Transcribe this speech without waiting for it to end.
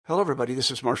Hello, everybody. This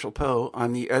is Marshall Poe.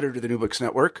 I'm the editor of the New Books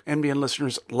Network. NBN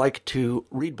listeners like to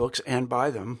read books and buy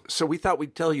them. So we thought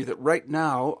we'd tell you that right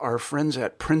now, our friends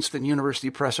at Princeton University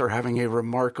Press are having a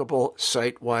remarkable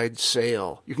site-wide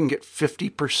sale. You can get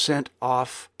 50%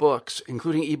 off books,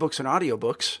 including ebooks and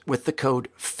audiobooks, with the code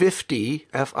 50,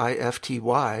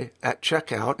 F-I-F-T-Y, at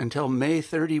checkout until May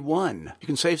 31. You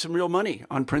can save some real money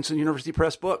on Princeton University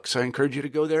Press books. I encourage you to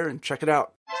go there and check it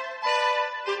out.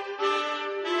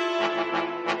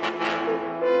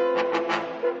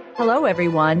 Hello,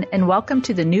 everyone, and welcome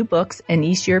to the New Books and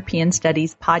East European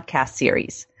Studies podcast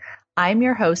series. I'm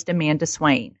your host, Amanda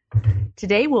Swain.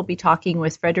 Today, we'll be talking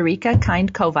with Frederica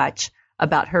Kind-Kovacs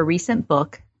about her recent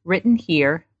book, Written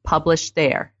Here, Published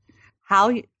There,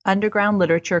 How Underground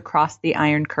Literature Crossed the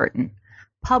Iron Curtain,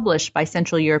 published by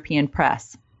Central European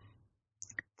Press.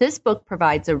 This book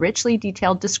provides a richly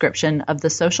detailed description of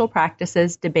the social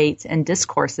practices, debates, and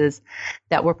discourses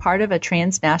that were part of a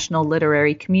transnational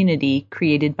literary community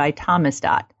created by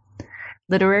Thomisdat,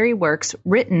 literary works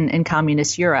written in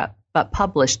communist Europe but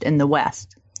published in the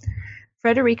West.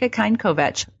 Frederica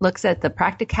Kind-Kovacs looks at the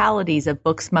practicalities of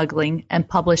book smuggling and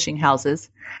publishing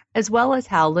houses, as well as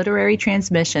how literary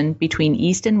transmission between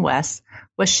East and West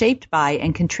was shaped by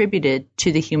and contributed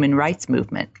to the human rights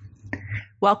movement.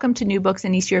 Welcome to New Books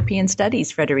in East European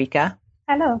Studies, Frederica.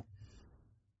 Hello.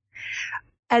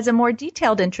 As a more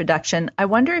detailed introduction, I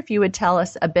wonder if you would tell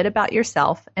us a bit about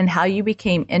yourself and how you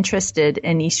became interested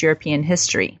in East European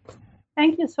history.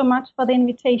 Thank you so much for the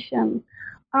invitation.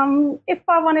 If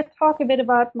I want to talk a bit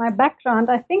about my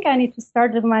background, I think I need to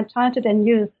start with my childhood and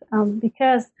youth,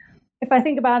 because if I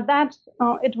think about that,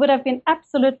 it would have been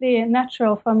absolutely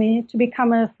natural for me to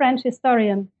become a French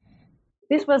historian.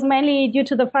 This was mainly due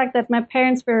to the fact that my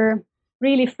parents were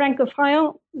really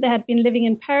Francophile. They had been living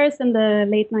in Paris in the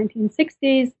late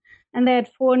 1960s, and they had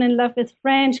fallen in love with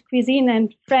French cuisine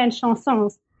and French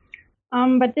chansons.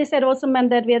 But this had also meant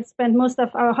that we had spent most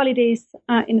of our holidays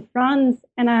in France,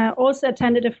 and I also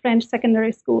attended a French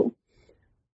secondary school.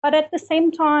 But at the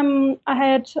same time, I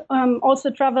had also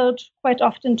traveled quite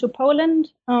often to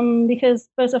Poland because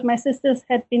both of my sisters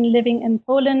had been living in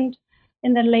Poland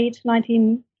in the late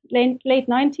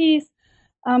 90s.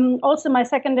 Also, my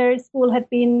secondary school had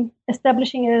been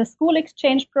establishing a school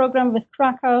exchange program with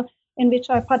Krakow, in which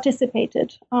I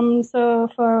participated. So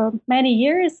for many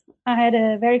years, I had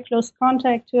a very close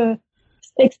contact to an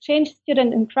exchange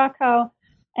student in Krakow.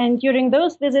 And during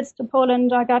those visits to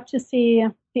Poland, I got to see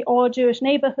the all-Jewish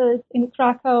neighborhood in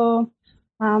Krakow,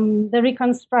 the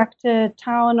reconstructed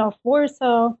town of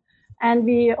Warsaw, and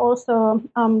we also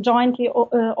jointly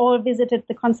all visited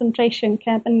the concentration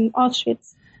camp in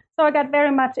Auschwitz. So I got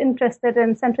very much interested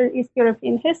in Central East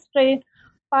European history.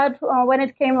 But when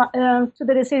it came to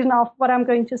the decision of what I'm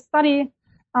going to study,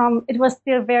 it was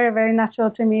still very, very natural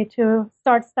to me to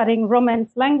start studying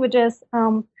Romance languages.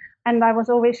 And I was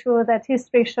always sure that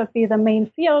history should be the main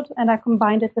field, and I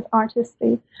combined it with art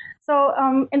history.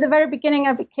 So in the very beginning,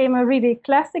 I became a really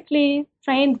classically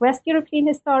trained West European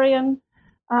historian.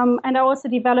 And I also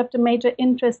developed a major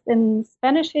interest in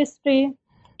Spanish history.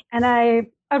 And I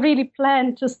really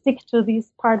planned to stick to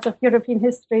these parts of European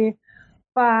history.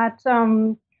 But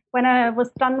when I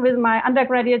was done with my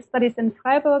undergraduate studies in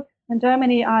Freiburg, in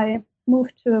Germany, I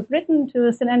moved to Britain,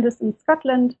 to St. Andrews in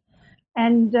Scotland.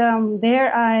 And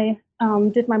there I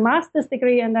did my master's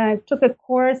degree, and I took a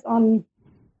course on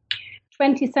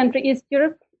 20th century East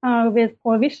Europe with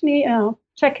Paul Vyšný, a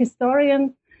Czech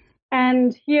historian.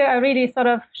 And here I really sort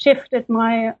of shifted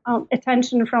my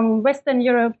attention from Western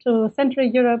Europe to Central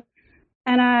Europe.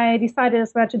 And I decided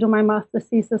as well to do my master's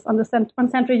thesis on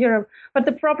Central Europe. But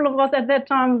the problem was at that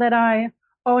time that I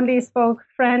only spoke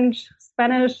French,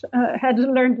 Spanish, had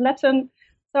learned Latin.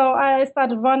 So I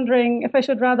started wondering if I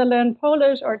should rather learn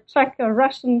Polish or Czech or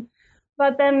Russian.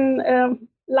 But then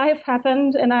life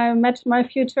happened, and I met my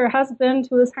future husband,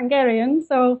 who is Hungarian.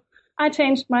 So I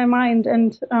changed my mind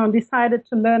and decided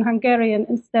to learn Hungarian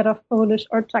instead of Polish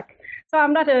or Czech. So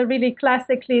I'm not a really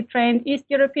classically trained East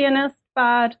Europeanist,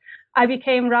 but I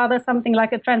became rather something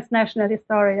like a transnational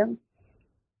historian.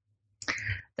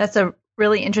 That's a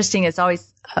really interesting. It's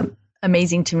always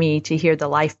amazing to me to hear the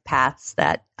life paths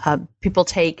that people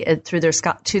take through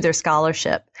to their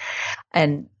scholarship,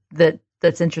 and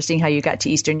that's interesting how you got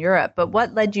to Eastern Europe. But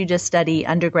what led you to study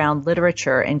underground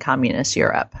literature in communist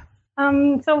Europe?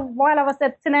 So while I was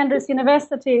at St. Andrews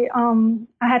University,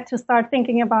 I had to start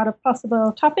thinking about a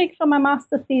possible topic for my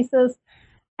master thesis.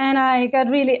 And I got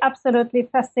really absolutely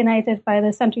fascinated by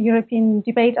the Central European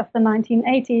debate of the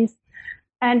 1980s.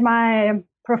 And my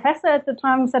professor at the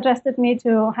time suggested me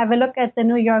to have a look at the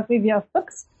New York Review of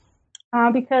Books.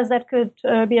 because that could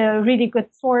be a really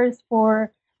good source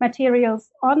for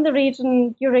materials on the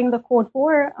region during the Cold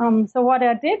War. So what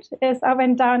I did is I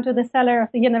went down to the cellar of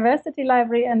the university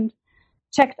library and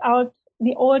checked out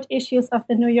the old issues of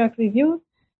the New York Review.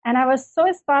 And I was so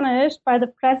astonished by the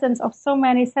presence of so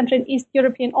many Central and East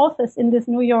European authors in this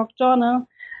New York journal.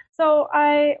 So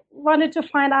I wanted to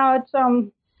find out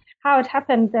how it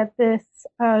happened that this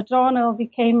journal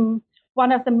became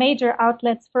one of the major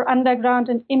outlets for underground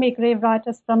and immigrant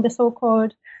writers from the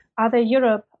so-called Other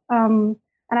Europe. And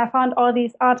I found all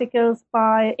these articles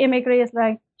by immigrants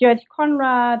like György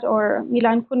Konrad or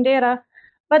Milan Kundera,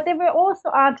 but there were also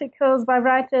articles by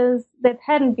writers that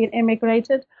hadn't been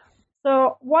immigrated.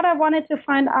 So what I wanted to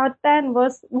find out then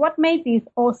was what made these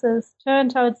authors turn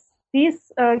towards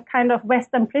these kind of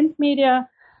Western print media,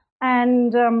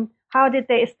 and how did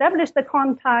they establish the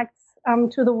contacts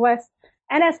to the West?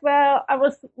 And as well, I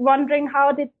was wondering,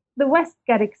 how did the West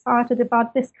get excited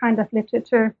about this kind of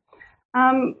literature?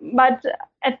 But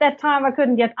at that time, I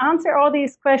couldn't yet answer all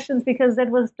these questions because that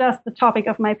was just the topic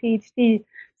of my PhD.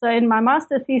 So in my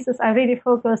master thesis, I really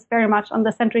focused very much on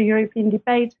the Central European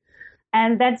debate.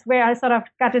 And that's where I sort of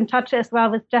got in touch as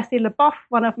well with Jessie LeBoff,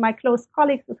 one of my close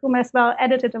colleagues with whom as well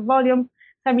edited a volume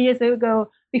some years ago,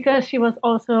 because she was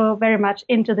also very much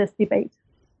into this debate.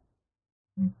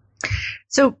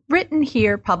 So written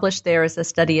here, published there is a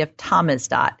study of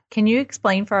Tamizdat. Can you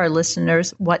explain for our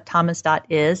listeners what Tamizdat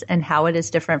is and how it is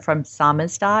different from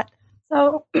samizdat?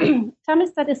 So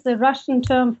Tamizdat is the Russian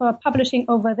term for publishing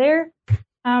over there.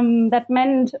 That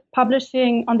meant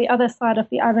publishing on the other side of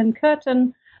the Iron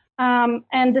Curtain.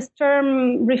 And this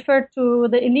term referred to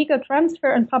the illegal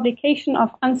transfer and publication of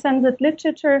uncensored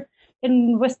literature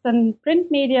in Western print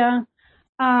media.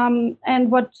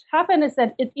 And what happened is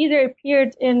that it either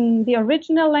appeared in the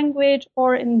original language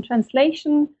or in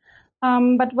translation.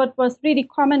 But what was really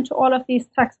common to all of these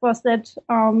texts was that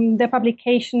their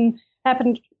publication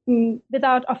happened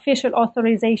without official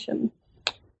authorization.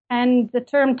 And the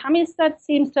term Tamizdat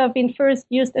seems to have been first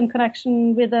used in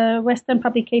connection with a Western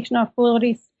publication of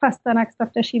Boris Pasternak's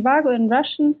Dr. Zhivago in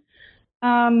Russian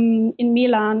in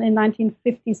Milan in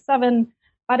 1957,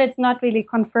 but it's not really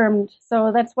confirmed.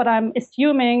 So that's what I'm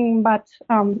assuming, but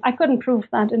I couldn't prove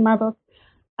that in my book.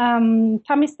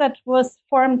 Tamizdat was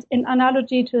formed in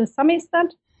analogy to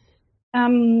samizdat,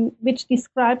 which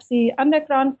describes the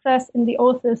underground press in the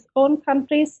author's own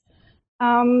countries.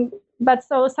 But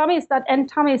so samizdat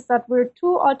and Tamizdat were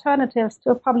two alternatives to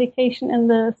a publication in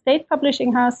the state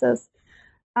publishing houses.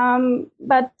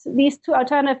 But these two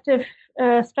alternative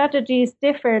strategies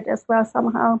differed as well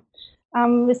somehow.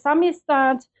 With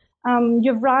samizdat,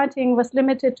 your writing was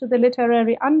limited to the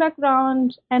literary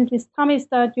underground, and with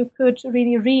Tamizdat, you could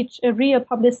really reach a real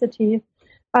publicity.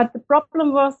 But the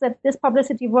problem was that this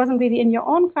publicity wasn't really in your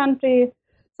own country.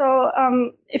 So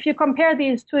if you compare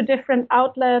these two different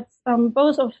outlets,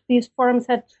 both of these forms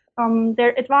had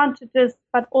their advantages,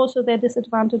 but also their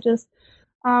disadvantages.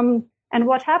 And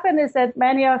what happened is that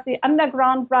many of the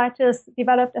underground writers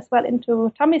developed as well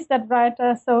into Tamizdat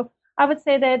writers. So I would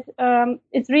say that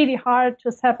it's really hard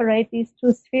to separate these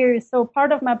two spheres. So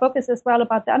part of my book is as well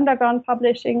about the underground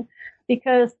publishing,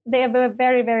 because they were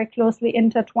very, very closely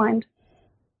intertwined.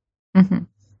 Mm-hmm.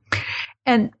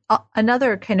 And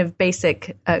another kind of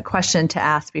basic question to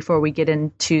ask before we get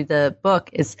into the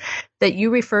book is that you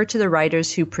refer to the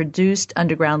writers who produced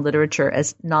underground literature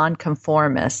as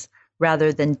nonconformists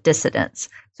rather than dissidents.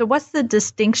 So what's the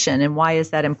distinction and why is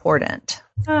that important?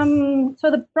 So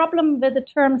the problem with the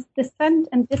terms dissent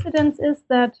and dissidents is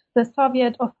that the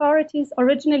Soviet authorities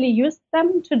originally used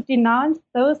them to denounce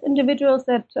those individuals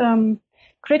that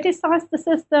criticized the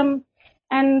system.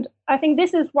 And I think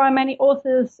this is why many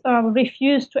authors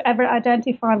refuse to ever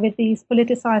identify with these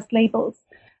politicized labels.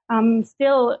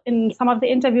 Still, in some of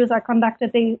the interviews I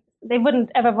conducted, they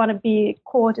wouldn't ever want to be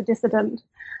called a dissident.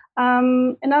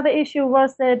 Another issue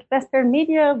was that Western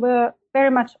media were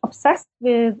very much obsessed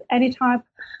with any type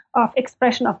of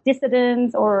expression of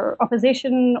dissidence or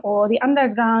opposition or the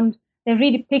underground. They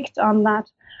really picked on that.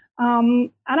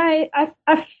 And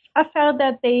I felt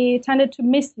that they tended to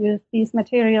misuse these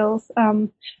materials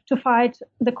to fight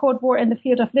the Cold War in the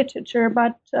field of literature.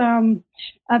 But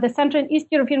the Central and East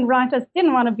European writers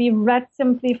didn't want to be read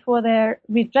simply for their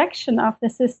rejection of the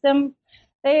system.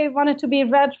 They wanted to be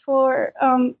read for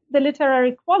the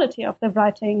literary quality of the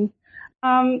writing.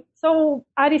 So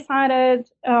I decided,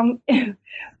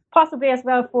 possibly as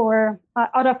well for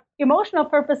out of emotional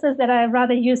purposes, that I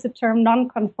rather use the term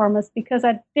nonconformist, because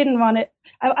I didn't want it.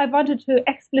 I wanted to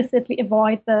explicitly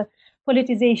avoid the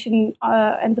politicization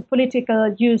and the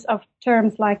political use of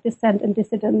terms like dissent and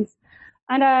dissidence.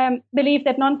 And I believe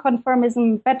that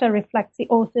nonconformism better reflects the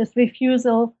author's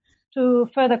refusal to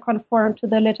further conform to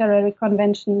the literary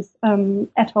conventions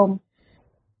at home.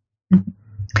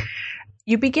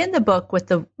 You begin the book with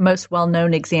the most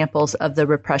well-known examples of the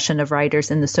repression of writers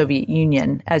in the Soviet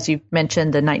Union. As you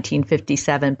mentioned, the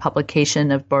 1957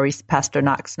 publication of Boris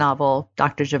Pasternak's novel,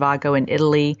 Dr. Zhivago in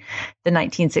Italy, the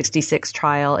 1966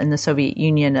 trial in the Soviet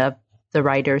Union of the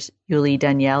writers Yuli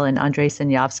Daniel and Andrei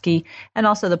Sinyavsky, and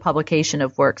also the publication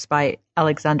of works by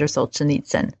Alexander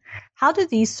Solzhenitsyn. How do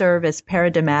these serve as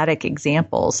paradigmatic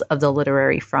examples of the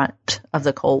literary front of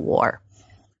the Cold War?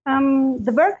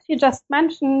 The works you just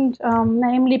mentioned,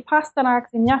 namely Pasternak,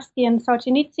 Sinyavsky, and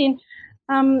Solzhenitsyn,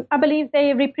 I believe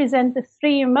they represent the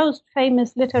three most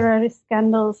famous literary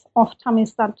scandals of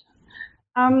Thamizdat.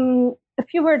 A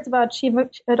few words about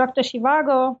Dr.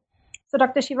 Zhivago. So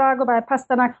Dr. Zhivago by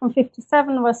Pasternak from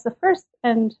 1957 was the first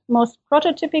and most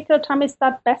prototypical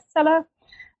Thamizdat bestseller.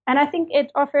 And I think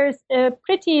it offers a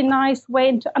pretty nice way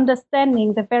into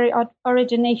understanding the very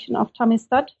origination of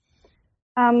Thamizdat.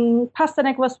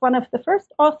 Pasternak was one of the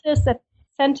first authors that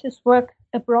sent his work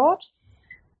abroad.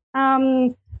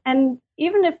 And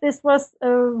even if this was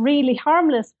a really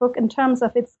harmless book in terms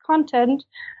of its content,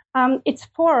 its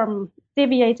form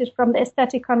deviated from the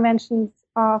aesthetic conventions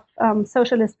of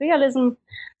socialist realism.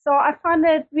 So I found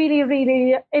it really,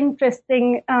 really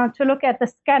interesting to look at the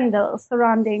scandals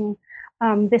surrounding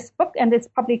this book and its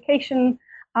publication.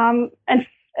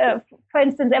 For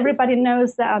instance, everybody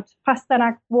knows that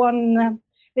Pasternak won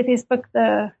with his book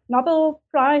the Nobel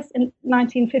Prize in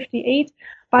 1958,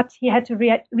 but he had to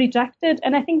reject it.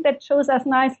 And I think that shows us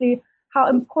nicely how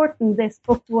important this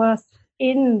book was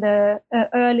in the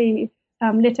early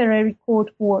literary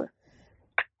Cold War.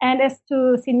 And as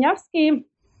to Sinyavsky,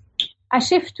 I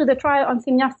shift to the trial on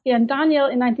Sinyavsky and Daniel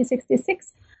in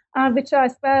 1966, which I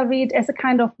as well read as a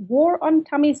kind of war on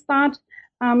Thamizdat.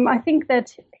 I think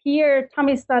that here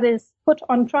Thamizdat is put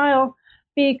on trial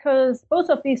because both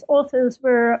of these authors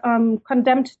were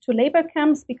condemned to labor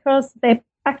camps because they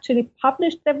actually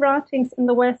published their writings in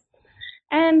the West.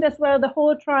 And as well, the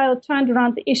whole trial turned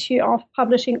around the issue of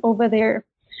publishing over there.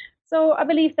 So I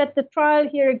believe that the trial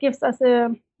here gives us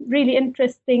a really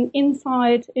interesting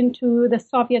insight into the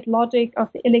Soviet logic of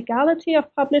the illegality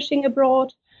of publishing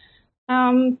abroad.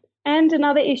 And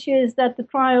another issue is that the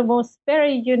trial was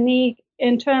very unique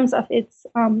in terms of its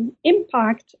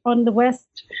impact on the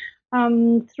West.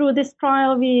 Through this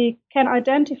trial, we can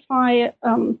identify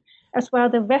as well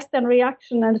the Western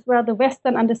reaction and as well the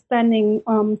Western understanding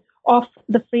of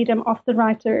the freedom of the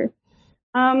writer.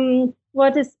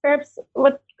 What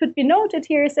could be noted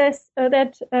here is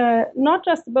that not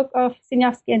just the book of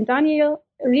Sinyavsky and Daniel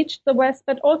reached the West,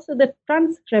 but also the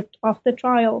transcript of the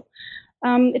trial.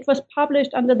 It was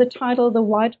published under the title The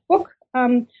White Book.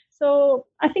 So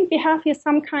I think we have here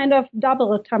some kind of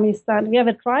double Thamizdat. We have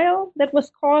a trial that was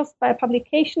caused by a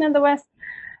publication in the West,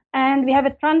 and we have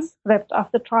a transcript of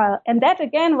the trial. And that,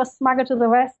 again, was smuggled to the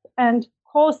West and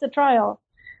caused the trial.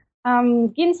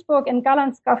 Ginsburg and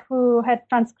Galanskov, who had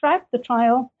transcribed the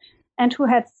trial and who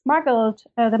had smuggled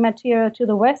the material to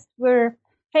the West, were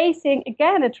facing,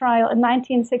 again, a trial in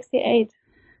 1968.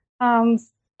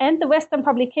 And the Western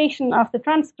publication of the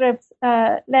transcripts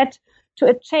led to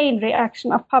a chain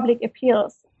reaction of public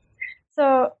appeals.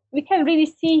 So we can really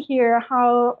see here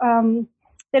how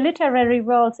the literary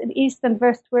worlds in East and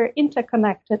West were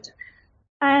interconnected.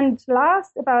 And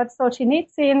last, about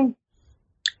Solzhenitsyn,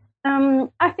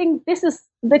 I think this is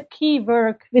the key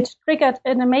work which triggered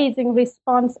an amazing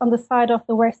response on the side of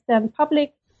the Western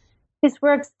public. His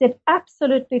works did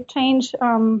absolutely change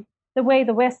the way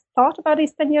the West thought about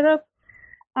Eastern Europe.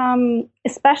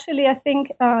 Especially, I think,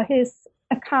 his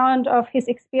account of his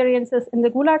experiences in the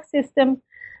Gulag system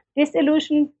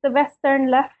disillusioned the Western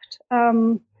left,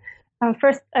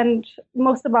 first and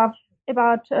most about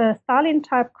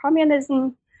Stalin-type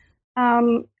communism.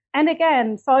 And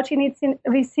again, Solzhenitsyn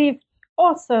received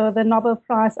also the Nobel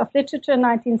Prize of Literature in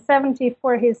 1970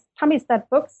 for his Thamizdat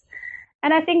books.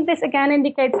 And I think this again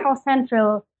indicates how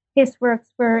central his works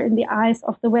were in the eyes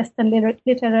of the Western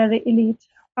literary elite.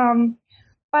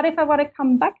 But if I want to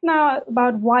come back now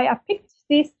about why I picked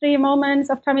these three moments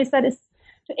of Thamizdat is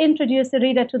to introduce the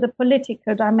reader to the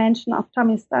political dimension of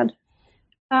Thamizdat.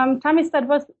 Thamizdat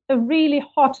was a really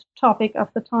hot topic of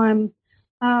the time.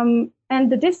 And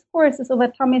the discourses over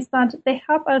Thamizdat, they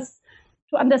help us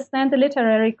to understand the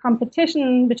literary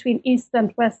competition between East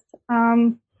and West.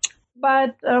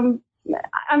 But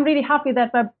I'm really happy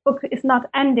that my book is not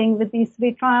ending with these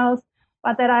three trials,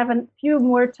 but that I have a few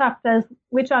more chapters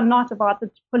which are not about the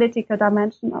political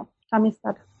dimension of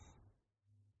Thamizdat.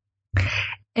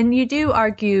 And you do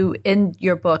argue in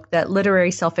your book that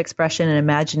literary self-expression and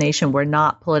imagination were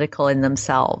not political in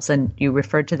themselves. And you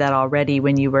referred to that already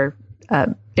when you were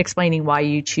explaining why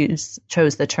you chose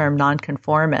the term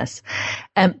nonconformist.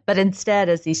 But instead,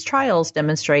 as these trials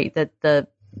demonstrate, that the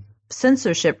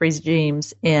censorship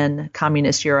regimes in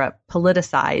communist Europe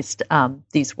politicized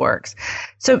these works.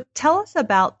 So tell us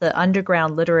about the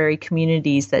underground literary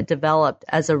communities that developed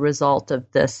as a result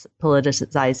of this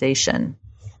politicization.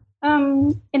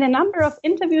 In a number of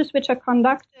interviews which I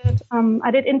conducted,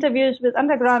 I did interviews with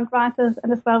underground writers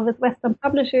and as well with Western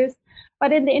publishers.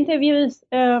 But in the interviews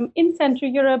in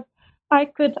Central Europe, I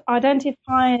could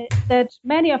identify that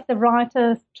many of the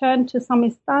writers turned to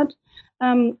Samizdat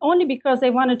only because they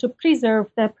wanted to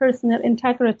preserve their personal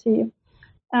integrity.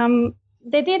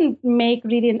 They didn't make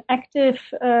really an active,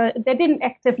 they didn't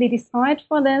actively decide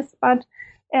for this, but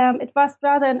it was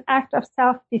rather an act of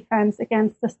self-defense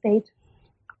against the state.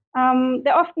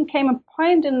 There often came a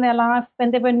point in their life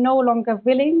when they were no longer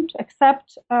willing to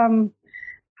accept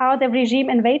how the regime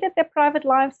invaded their private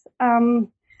lives.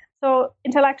 So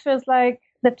intellectuals like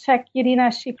the Czech Judina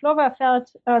Šíplová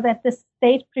felt that the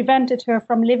state prevented her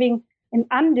from living an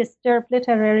undisturbed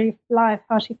literary life,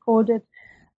 how she called it.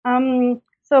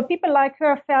 So people like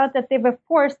her felt that they were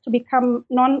forced to become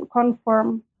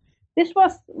non-conform. This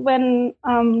was when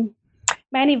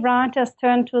many writers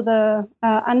turned to the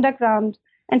underground.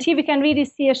 And here we can really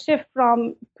see a shift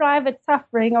from private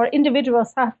suffering or individual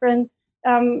suffering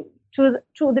to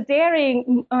the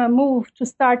daring move to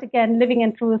start again living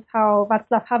in truth, how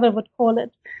Václav Havel would call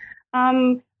it.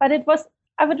 But it was,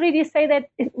 I would really say that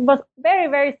it was very,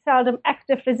 very seldom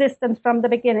active resistance from the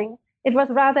beginning. It was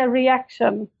rather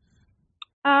reaction.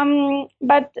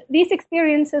 But these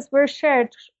experiences were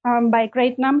shared by a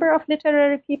great number of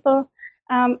literary people.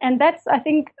 And that's, I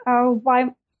think,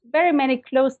 why very many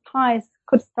close ties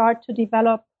could start to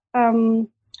develop.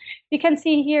 We can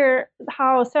see here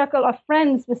how a circle of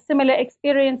friends with similar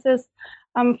experiences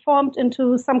formed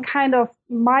into some kind of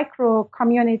micro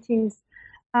communities.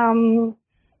 One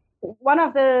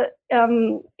of the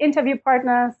interview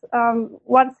partners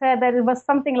once said that it was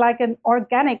something like an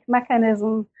organic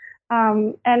mechanism.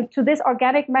 And to this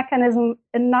organic mechanism,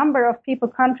 a number of people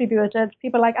contributed,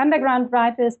 people like underground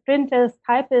writers, printers,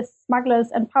 typists,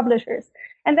 smugglers, and publishers.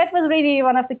 And that was really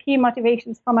one of the key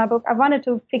motivations for my book. I wanted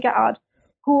to figure out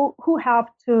who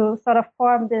helped to sort of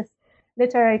form this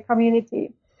literary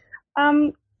community.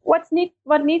 What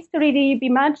needs to really be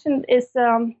mentioned is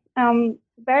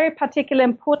very particular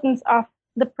importance of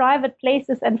the private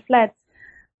places and flats.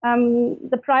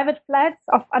 The private flats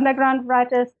of underground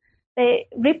writers, they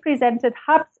represented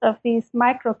hubs of these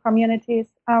micro communities.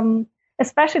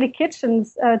 Especially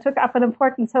kitchens took up an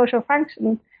important social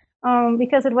function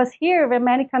because it was here where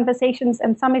many conversations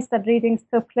and Samizdat readings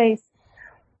took place.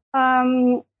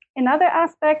 Another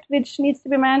aspect which needs to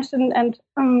be mentioned and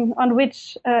on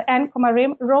which Anne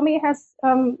Komaromi has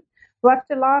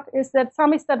worked a lot is that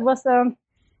Samizdat was a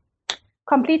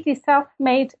completely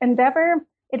self-made endeavor.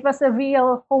 It was a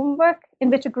real homework in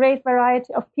which a great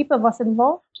variety of people was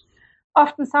involved.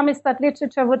 Often Samizdat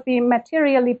literature would be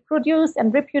materially produced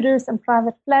and reproduced in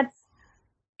private flats.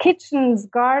 Kitchens,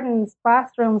 gardens,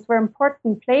 bathrooms were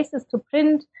important places to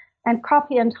print and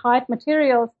copy and hide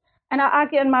materials. And I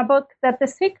argue in my book that the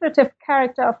secretive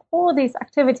character of all these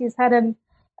activities had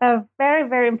a very,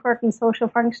 very important social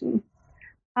function.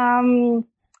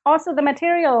 Also, the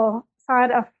material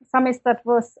side of Samizdat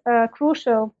was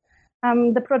crucial.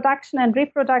 The production and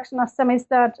reproduction of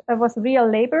Samizdat was real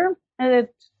labor.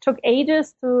 It took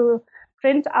ages to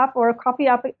print up or copy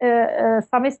up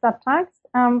Samizdat text.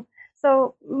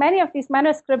 So many of these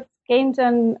manuscripts gained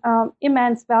an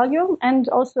immense value and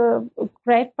also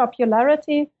great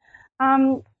popularity.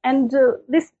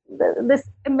 This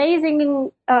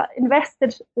amazing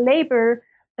invested labor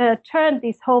turned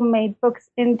these homemade books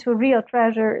into real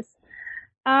treasures.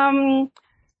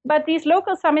 But these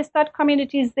local Samizdat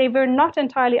communities, they were not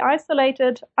entirely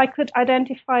isolated. I could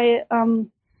identify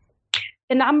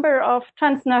a number of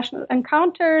transnational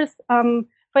encounters.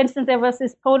 For instance, there was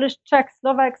this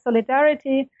Polish-Czech-Slovak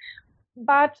solidarity.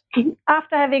 But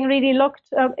after having really looked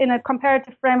in a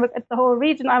comparative framework at the whole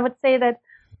region, I would say that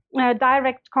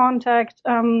direct contact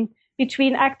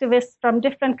between activists from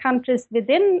different countries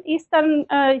within Eastern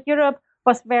Europe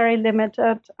was very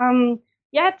limited.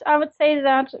 Yet I would say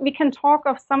that we can talk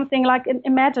of something like an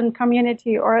imagined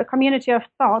community or a community of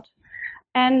thought.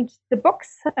 And the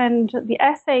books and the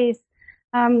essays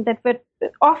that were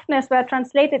often as were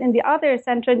translated in the other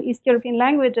Central and East European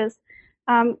languages,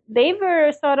 they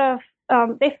were sort of,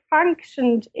 they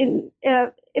functioned in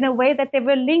a way that they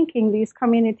were linking these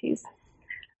communities.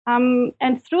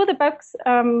 And through the books,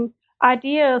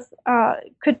 ideas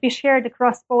could be shared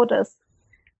across borders.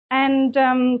 And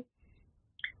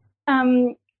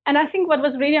I think what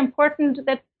was really important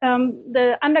that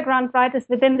the underground writers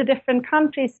within the different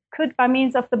countries could, by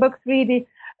means of the books, really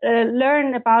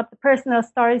learn about the personal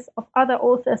stories of other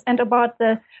authors and about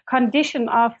the condition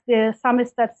of the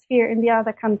Samizdat sphere in the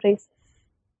other countries.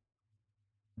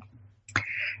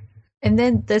 And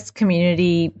then this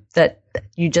community that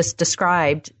you just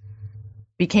described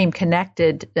became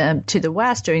connected to the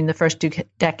West during the first 2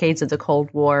 decades of the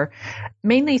Cold War,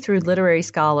 mainly through literary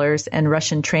scholars and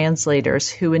Russian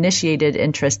translators who initiated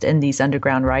interest in these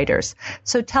underground writers.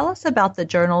 So tell us about the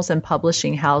journals and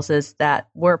publishing houses that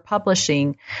were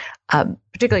publishing,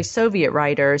 particularly Soviet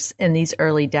writers, in these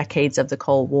early decades of the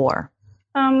Cold War.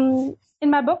 In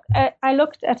my book, I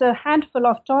looked at a handful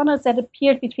of journals that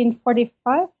appeared between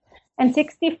 45 and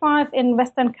 65 in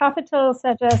Western capitals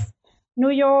such as New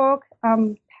York,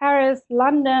 Paris,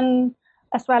 London,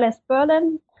 as well as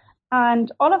Berlin.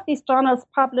 And all of these journals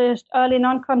published early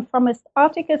nonconformist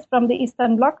articles from the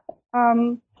Eastern Bloc.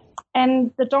 And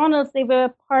the journals, they were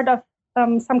part of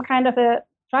some kind of a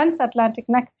transatlantic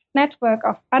network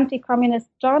of anti-communist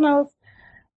journals.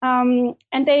 And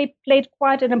they played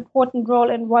quite an important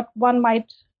role in what one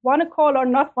might want to call or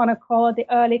not want to call the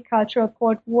early cultural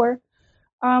Cold War.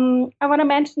 I want to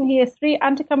mention here 3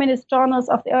 anti-communist journals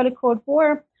of the early Cold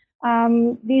War.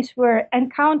 These were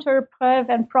Encounter, Preuve,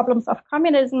 and Problems of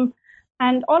Communism.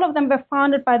 And all of them were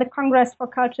founded by the Congress for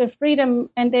Cultural Freedom,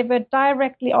 and they were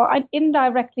directly or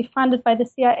indirectly funded by the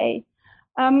CIA.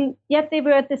 Yet they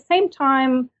were at the same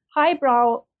time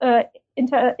highbrow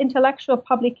intellectual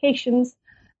publications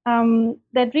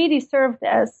that really served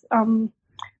as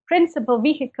principal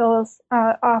vehicles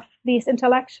of these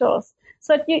intellectuals.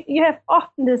 So you have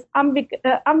often this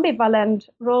ambivalent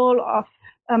role of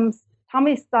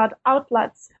Samizdat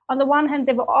outlets. On the one hand,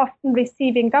 they were often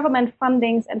receiving government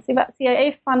fundings and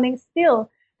CIA funding.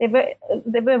 Still, they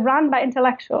were run by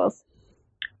intellectuals.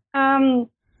 And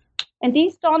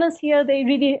these journals here, they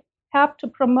really helped to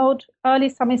promote early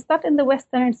Samizdat in the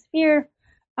Western sphere.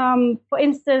 For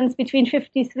instance, between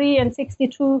 53 and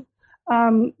 62,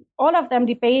 all of them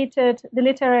debated the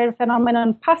literary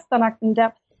phenomenon Pasternak in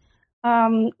depth.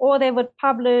 Or they would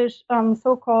publish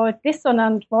so-called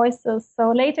dissonant voices.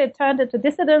 So later it turned into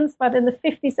dissidents, but in the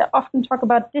 50s they often talk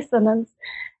about dissonance.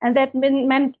 And that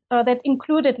meant that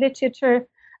included literature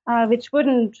which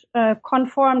wouldn't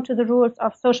conform to the rules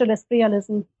of socialist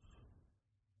realism.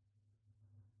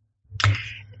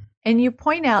 And you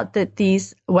point out that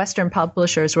these Western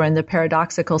publishers were in the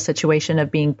paradoxical situation of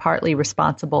being partly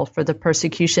responsible for the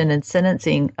persecution and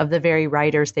sentencing of the very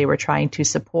writers they were trying to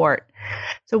support.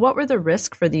 So what were the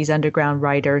risks for these underground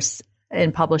writers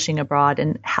in publishing abroad,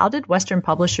 and how did Western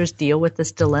publishers deal with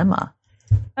this dilemma?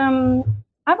 I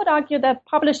would argue that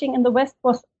publishing in the West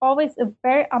was always a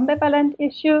very ambivalent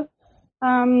issue.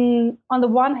 On the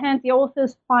one hand, the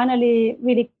authors finally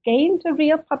really gained a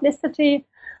real publicity.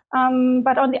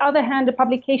 But on the other hand, the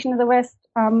publication in the West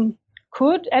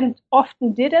could and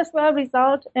often did as well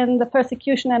result in the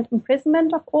persecution and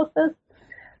imprisonment of authors.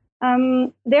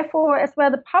 Therefore, as well,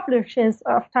 the publishers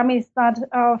of Samizdat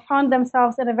found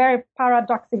themselves in a very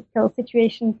paradoxical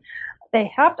situation. They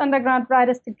helped underground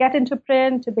writers to get into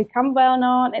print, to become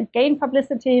well-known and gain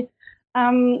publicity,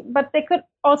 but they could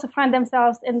also find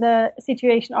themselves in the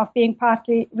situation of being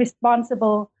partly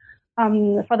responsible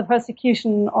for the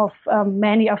persecution of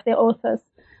many of their authors.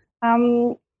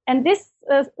 And this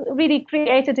really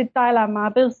created a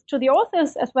dilemma, both to the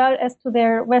authors as well as to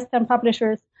their Western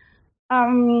publishers.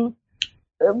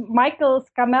 Michael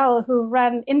Scamell, who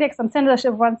ran Index on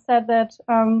Censorship, once said that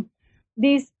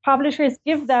these publishers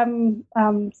give them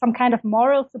some kind of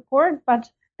moral support, but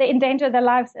they endanger their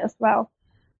lives as well.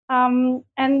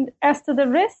 And as to the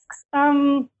risks,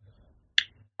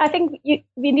 I think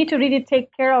we need to really take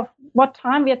care of what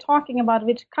time we are talking about,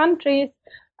 which countries.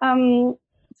 So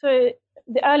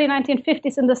the early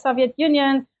 1950s in the Soviet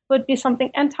Union would be something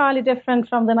entirely different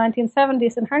from the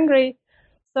 1970s in Hungary.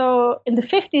 So in the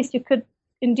 50s, you could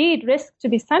indeed risk to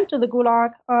be sent to the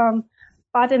Gulag.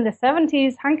 But in the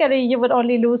 70s, Hungary, you would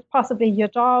only lose possibly your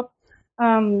job,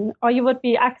 or you would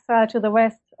be exiled to the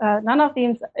West. None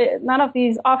of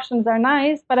these options are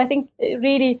nice, but I think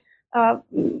really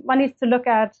one needs to look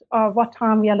at what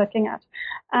time we are looking at.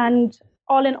 And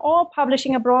all in all,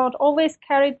 publishing abroad always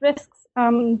carried risks.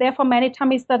 Therefore, many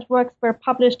Samizdat works were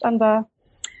published under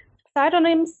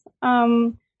pseudonyms,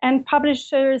 and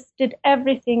publishers did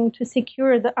everything to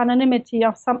secure the anonymity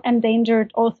of some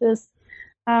endangered authors.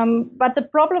 But the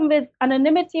problem with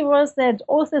anonymity was that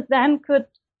authors then could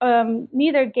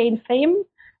neither gain fame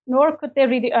nor could they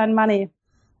really earn money.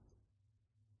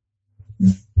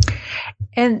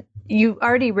 And you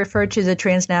already referred to the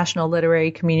transnational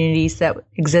literary communities that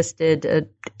existed,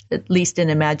 at least in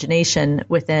imagination,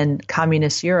 within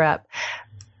communist Europe.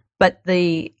 But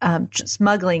the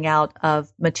smuggling out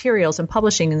of materials and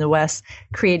publishing in the West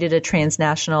created a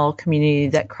transnational community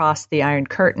that crossed the Iron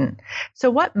Curtain. So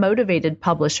what motivated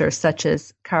publishers such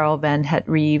as Karel van het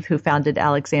Reeve, who founded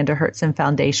Alexander Herzen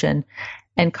Foundation,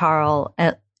 and Karel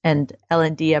and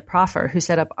Elendia Proffer, who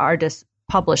set up Artis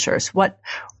Publishers?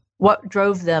 What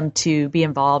drove them to be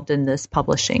involved in this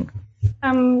publishing?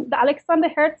 The Alexander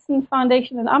Herzen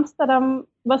Foundation in Amsterdam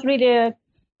was really a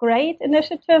great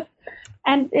initiative,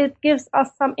 and it gives us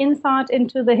some insight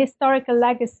into the historical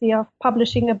legacy of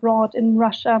publishing abroad in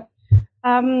Russia.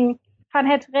 Van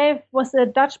het Reeve was a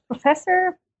Dutch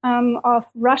professor of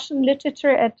Russian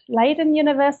literature at Leiden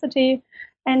University,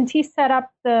 and he set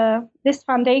up this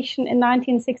foundation in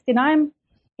 1969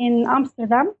 in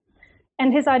Amsterdam.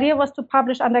 And his idea was to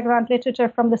publish underground literature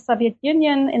from the Soviet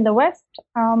Union in the West.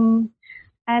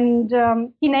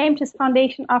 He named his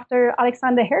foundation after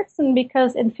Alexander Herzen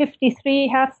because in 1953,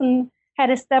 Herzen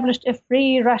had established a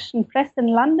free Russian press in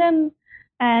London.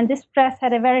 And this press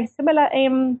had a very similar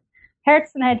aim.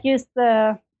 Herzen had used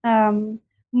the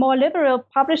more liberal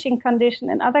publishing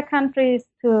condition in other countries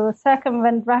to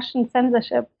circumvent Russian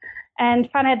censorship. And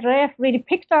Van het Reeve really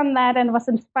picked on that and was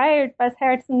inspired by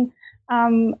Herzen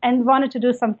and wanted to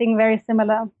do something very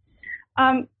similar.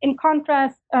 In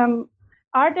contrast,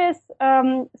 artists,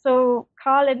 so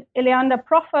Karel and Elendia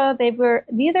Proffer, they were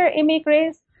neither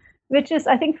immigrants, which is,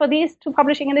 I think, for these two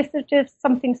publishing initiatives,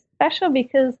 something special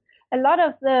because a lot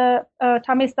of the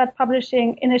Thamizdat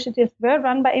publishing initiatives were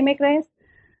run by immigrants.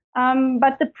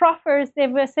 But the Proffers, they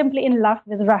were simply in love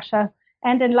with Russia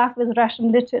and in love with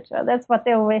Russian literature. That's what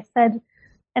they always said.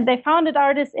 And they founded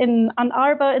Artis in Ann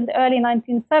Arbor in the early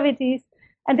 1970s.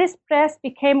 And this press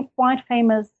became quite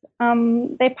famous.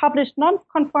 They published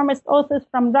non-conformist authors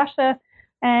from Russia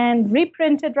and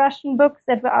reprinted Russian books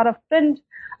that were out of print.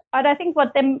 But I think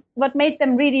what made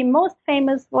them really most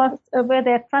famous were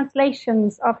their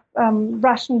translations of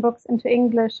Russian books into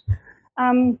English.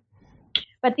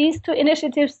 But these two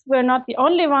initiatives were not the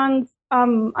only ones.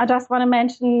 I just want to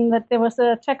mention that there was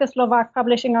a Czechoslovak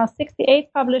publishing house,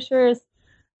 68 Publishers,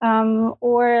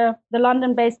 or the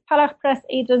London-based Palach Press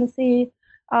Agency,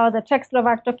 the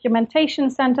Czechoslovak Documentation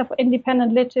Center for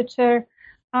Independent Literature.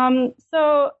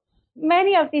 So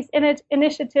many of these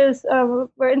initiatives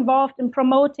were involved in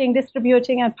promoting,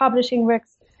 distributing, and publishing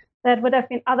works that would have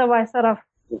been otherwise sort of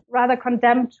rather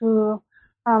condemned to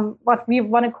what we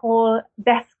want to call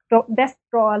desk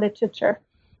drawer literature.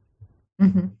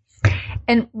 Mm-hmm.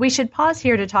 And we should pause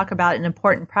here to talk about an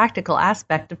important practical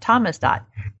aspect of Thamizdat.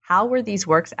 How were these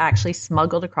works actually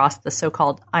smuggled across the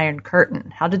so-called Iron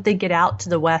Curtain? How did they get out to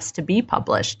the West to be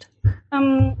published?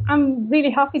 I'm really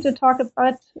happy to talk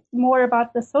more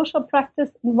about the social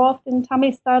practice involved in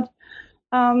Thamizdat.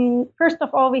 First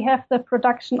of all, we have the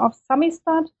production of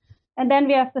Samizdat, and then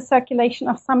we have the circulation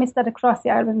of Samizdat across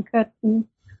the Iron Curtain.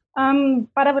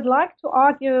 But I would like to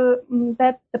argue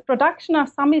that the production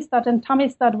of Samizdat and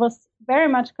Thamizdat was very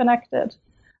much connected.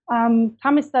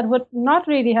 Thamizdat would not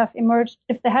really have emerged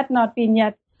if there had not been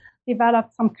yet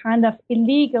developed some kind of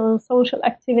illegal social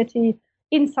activity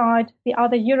inside the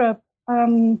other Europe.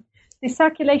 The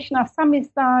circulation of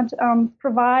Samizdat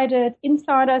provided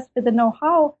insiders with the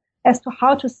know-how as to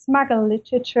how to smuggle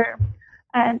literature.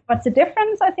 And what's the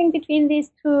difference, I think, between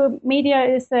these two media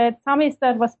is that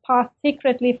Samizdat was passed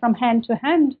secretly from hand to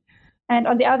hand. And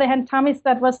on the other hand,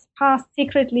 Thamizdat was passed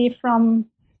secretly from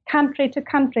country to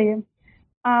country.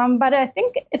 But I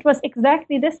think it was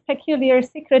exactly this peculiar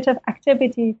secretive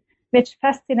activity which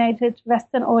fascinated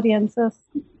Western audiences.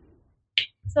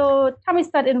 So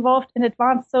Thamizdat involved an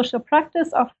advanced social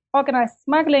practice of organized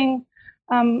smuggling.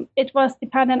 It was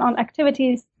dependent on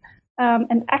activities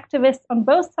and activists on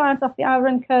both sides of the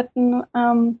Iron Curtain.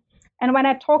 And when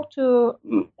I talked to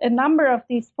a number of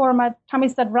these former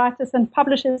Thamizdat writers and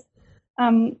publishers,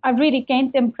 I really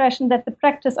gained the impression that the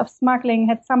practice of smuggling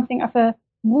had something of a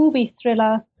movie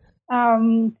thriller.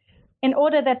 In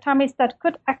order that Thamizdat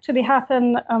could actually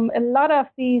happen, a lot of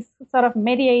these sort of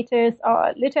mediators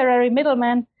or literary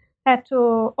middlemen had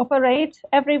to operate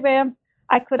everywhere.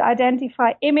 I could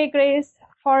identify immigrants,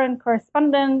 foreign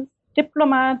correspondents,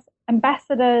 diplomats,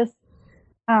 ambassadors,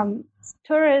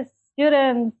 tourists,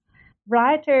 students,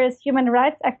 writers, human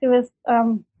rights activists,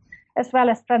 as well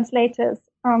as translators.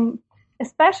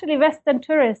 Especially Western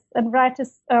tourists and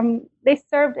writers, they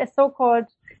served as so-called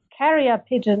carrier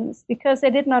pigeons because they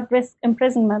did not risk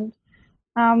imprisonment.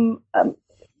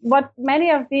 what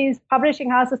many of these publishing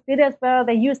houses did as well,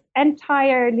 they used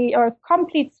entirely or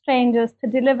complete strangers to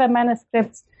deliver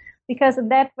manuscripts, because in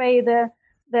that way the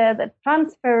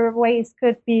transfer ways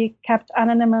could be kept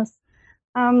anonymous.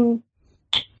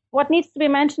 What needs to be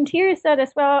mentioned here is that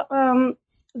as well,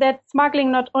 that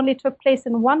smuggling not only took place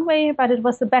in one way, but it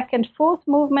was a back and forth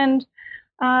movement,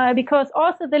 because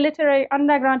also the literary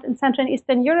underground in Central and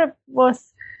Eastern Europe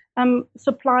was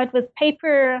supplied with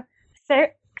paper,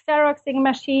 Xeroxing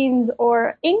machines,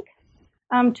 or ink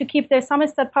to keep their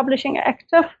Samizdat publishing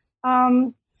active.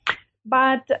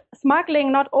 But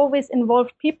smuggling not always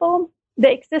involved people.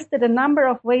 There existed a number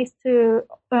of ways to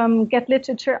get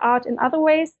literature out in other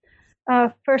ways.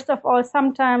 First of all,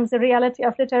 sometimes the reality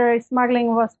of literary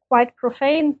smuggling was quite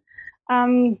profane.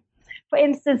 For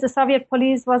instance, the Soviet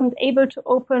police wasn't able to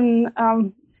open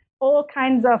all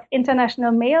kinds of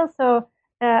international mail, so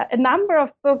a number of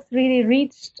books really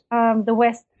reached the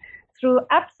West through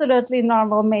absolutely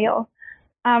normal mail.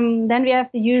 Then we have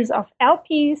the use of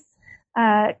LPs,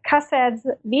 cassettes,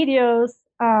 videos,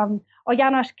 or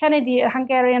János Kennedy, a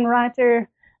Hungarian writer.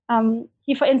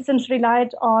 He, for instance,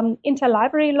 relied on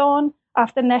interlibrary loan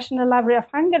of the National Library of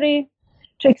Hungary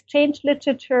to exchange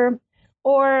literature.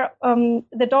 Or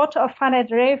the daughter of Fanny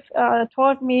Drev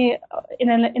told me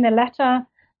in a letter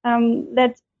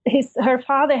that her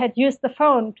father had used the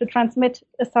phone to transmit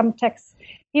some texts.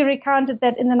 He recounted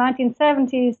that in the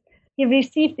 1970s, he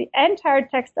received the entire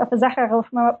text of a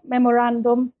Sakharov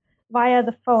memorandum via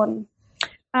the phone.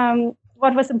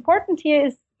 What was important here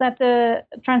is that the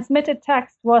transmitted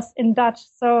text was in Dutch,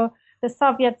 so the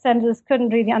Soviet senders couldn't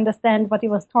really understand what he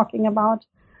was talking about.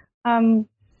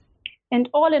 And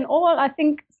all in all, I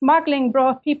think smuggling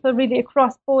brought people really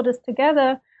across borders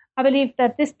together. I believe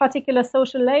that this particular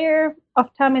social layer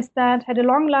of Tamizdat had a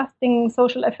long-lasting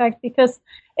social effect, because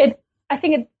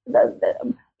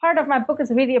part of my book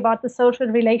is really about the social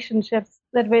relationships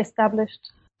that were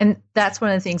established. And that's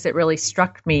one of the things that really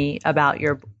struck me about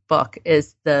your book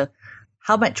is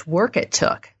how much work it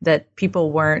took, that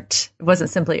people it wasn't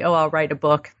simply, I'll write a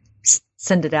book,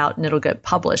 send it out and it'll get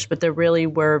published, but there really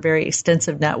were very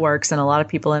extensive networks and a lot of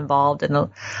people involved,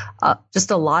 and just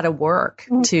a lot of work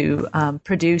to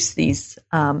produce these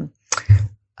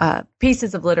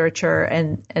pieces of literature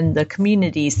and the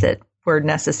communities that were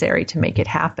necessary to make it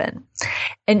happen.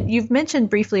 And you've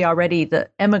mentioned briefly already the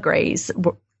émigrés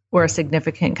were a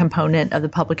significant component of the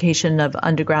publication of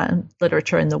underground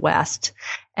literature in the West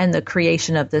and the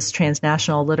creation of this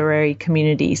transnational literary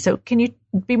community. So can you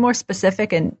be more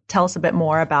specific and tell us a bit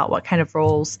more about what kind of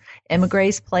roles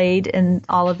émigrés played in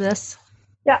all of this?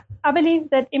 Yeah, I believe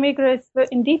that immigrants were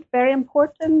indeed very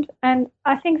important. And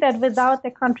I think that without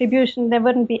their contribution, there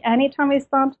wouldn't be any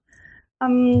Tamizdat.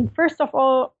 First of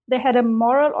all, they had a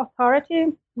moral authority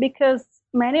because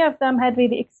many of them had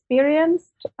really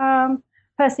experienced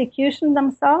persecution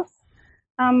themselves,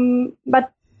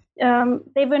 but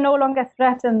they were no longer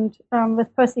threatened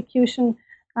with persecution,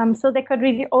 so they could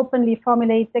really openly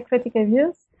formulate their critical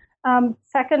views.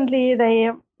 Secondly,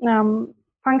 they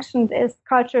functioned as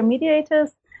cultural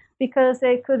mediators because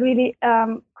they could really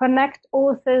connect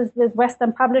authors with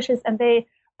Western publishers, and they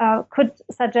could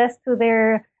suggest to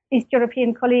their East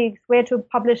European colleagues where to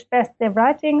publish best their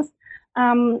writings.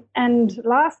 And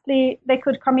lastly, they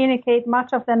could communicate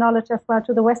much of their knowledge as well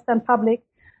to the Western public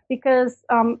because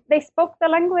they spoke the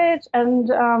language and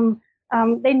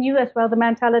they knew as well the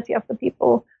mentality of the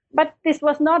people. But this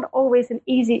was not always an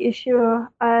easy issue.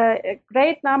 A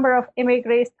great number of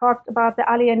immigrants talked about the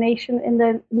alienation in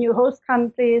the new host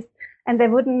countries, and they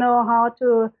wouldn't know how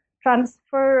to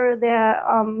transfer their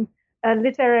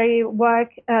literary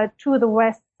work to the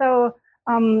West. So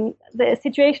the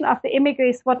situation of the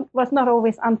immigrants was not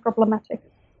always unproblematic.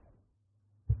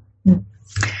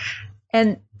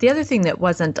 And the other thing that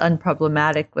wasn't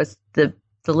unproblematic was the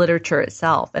literature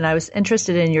itself. And I was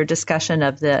interested in your discussion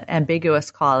of the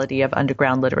ambiguous quality of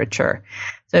underground literature.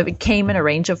 So it came in a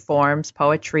range of forms: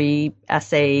 poetry,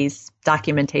 essays,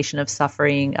 documentation of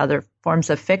suffering, other forms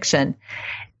of fiction.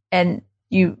 And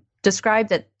you described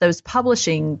that those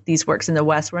publishing these works in the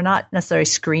West were not necessarily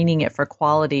screening it for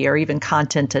quality or even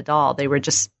content at all. They were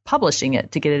just publishing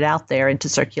it to get it out there into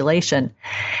circulation.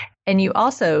 And you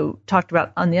also talked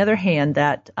about, on the other hand,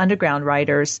 that underground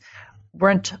writers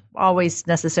weren't always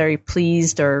necessarily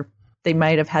pleased, or they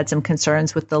might have had some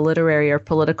concerns with the literary or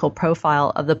political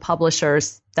profile of the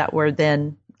publishers that were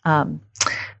then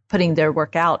putting their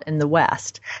work out in the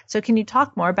West. So can you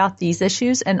talk more about these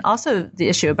issues and also the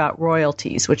issue about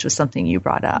royalties, which was something you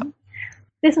brought up?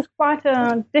 this is quite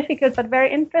a difficult but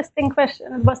very interesting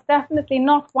question. It was definitely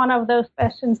not one of those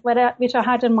questions which I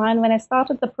had in mind when I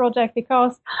started the project,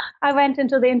 because I went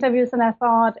into the interviews and I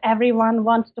thought everyone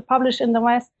wanted to publish in the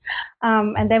West,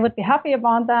 and they would be happy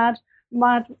about that.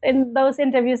 But in those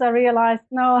interviews, I realized,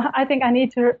 no, I think I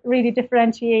need to really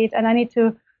differentiate, and I need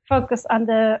to focus on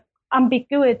the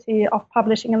ambiguity of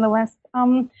publishing in the West.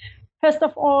 First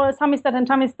of all, Samizdat and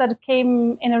Tamizdat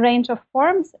came in a range of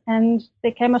forms, and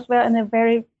they came as well in a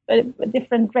very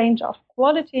different range of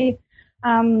quality.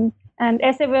 And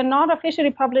as they were not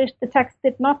officially published, the text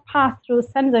did not pass through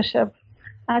censorship.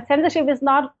 Censorship is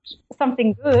not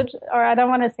something good, or I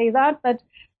don't want to say that, but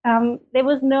there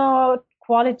was no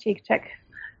quality check.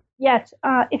 Yet,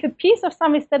 if a piece of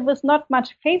Samizdat was not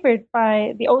much favored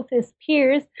by the author's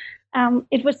peers,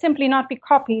 it would simply not be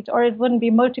copied, or it wouldn't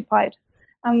be multiplied.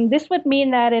 This would mean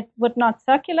that it would not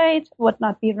circulate, would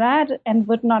not be read, and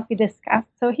would not be discussed.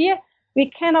 So here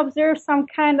we can observe some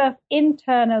kind of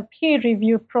internal peer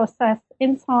review process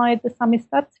inside the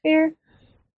Samizdat sphere.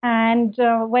 And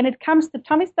when it comes to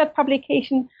Tamizdat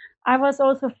publication, I was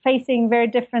also facing very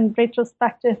different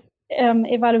retrospective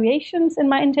evaluations in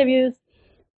my interviews.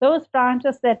 Those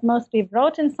branches that mostly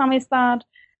wrote in Samizdat,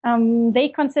 they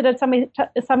considered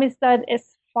Samizdat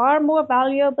as far more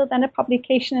valuable than a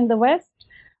publication in the West.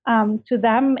 To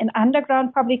them, an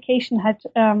underground publication had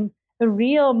a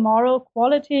real moral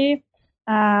quality,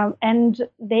 and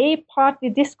they partly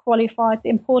disqualified the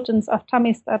importance of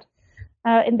Tamizdat.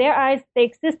 In their eyes, there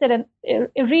existed a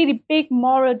really big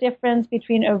moral difference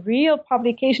between a real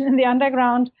publication in the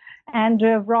underground and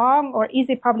a wrong or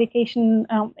easy publication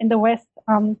in the West.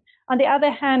 On the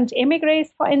other hand,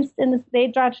 émigrés, for instance, they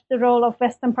judged the role of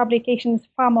Western publications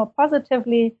far more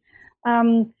positively.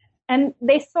 And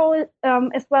they saw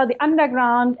as well the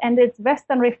underground and its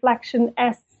Western reflection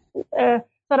as a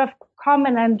sort of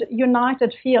common and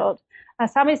united field.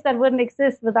 Samizdat wouldn't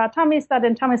exist without Tamizdat,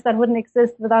 and Tamizdat wouldn't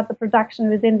exist without the production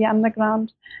within the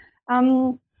underground.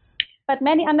 But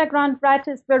many underground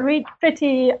writers were really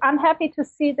pretty unhappy to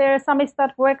see their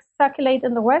Samizdat works circulate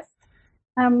in the West.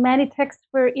 Many texts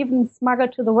were even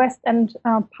smuggled to the West and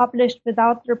published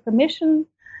without their permission.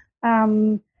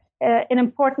 An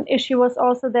important issue was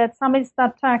also that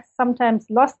Samizdat texts sometimes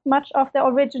lost much of their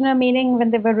original meaning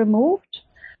when they were removed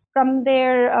from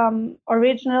their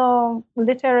original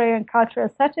literary and cultural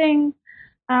setting.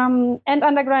 And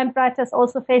underground writers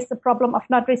also faced the problem of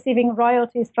not receiving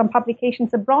royalties from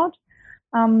publications abroad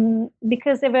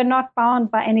because they were not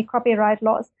bound by any copyright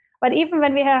laws. But even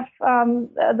when we have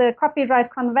the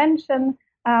Copyright Convention,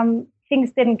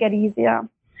 things didn't get easier.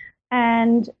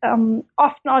 And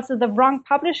often also the wrong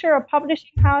publisher or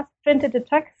publishing house printed the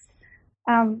text.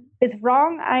 With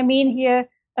wrong, I mean here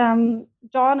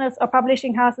journals or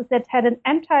publishing houses that had an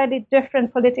entirely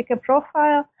different political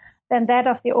profile than that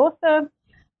of the author.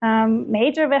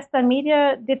 Major Western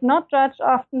media did not judge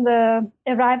often the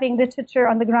arriving literature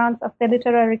on the grounds of their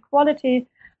literary quality,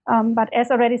 but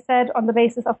as already said, on the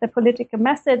basis of their political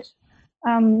message.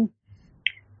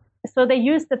 So they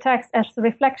used the text as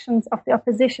reflections of the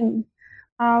opposition.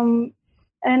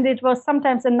 And it was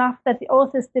sometimes enough that the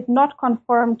authors did not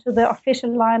conform to the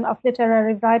official line of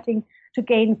literary writing to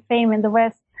gain fame in the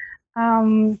West.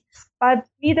 But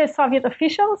neither Soviet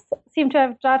officials seem to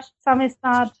have judged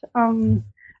Samizdat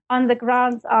on the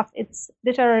grounds of its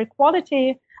literary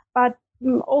quality, but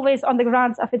always on the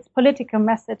grounds of its political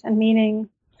message and meaning.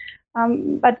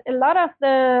 But a lot of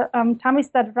the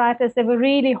Tamizdat writers, they were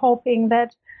really hoping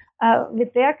that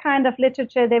with their kind of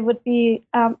literature, they would be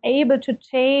able to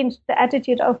change the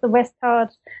attitude of the West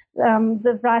towards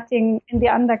the writing in the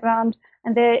underground.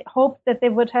 And they hoped that they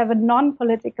would have a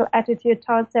non-political attitude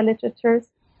towards their literatures.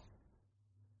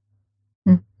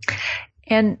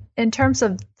 And in terms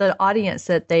of the audience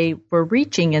that they were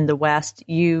reaching in the West,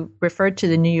 you referred to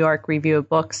the New York Review of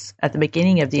Books at the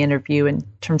beginning of the interview in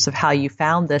terms of how you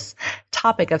found this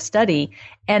topic of study.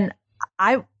 And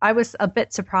I was a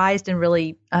bit surprised and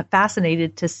really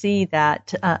fascinated to see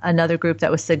that another group that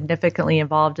was significantly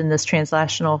involved in this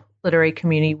transnational literary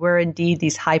community were indeed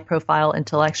these high-profile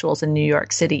intellectuals in New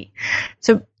York City.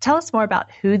 So tell us more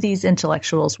about who these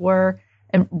intellectuals were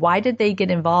and why did they get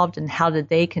involved and how did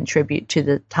they contribute to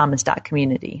the Tamizdat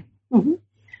community?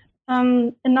 Mm-hmm.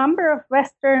 A number of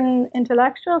Western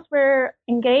intellectuals were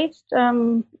engaged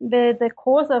with the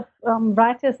cause of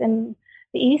writers in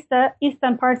the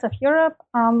eastern parts of Europe.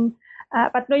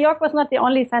 But New York was not the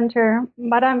only center.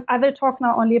 But I will talk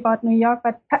now only about New York.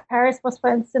 But Paris was, for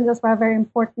instance, as well very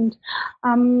important.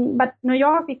 But New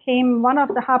York became one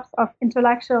of the hubs of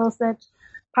intellectuals that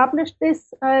published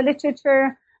this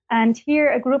literature. And here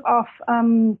a group of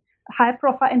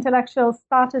high-profile intellectuals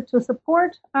started to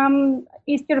support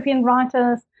East European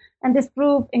writers. And this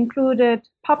group included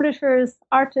publishers,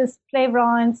 artists,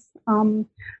 playwrights,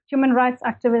 human rights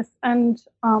activists, and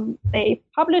they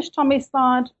published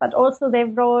Tommystad, but also they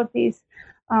wrote these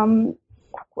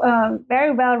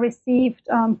very well-received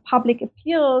public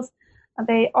appeals.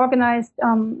 They organized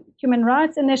human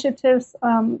rights initiatives,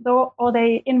 or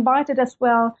they invited as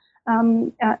well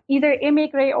either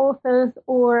immigrant authors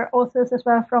or authors as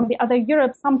well from the other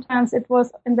Europe. Sometimes it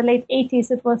was in the late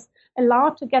 80s, it was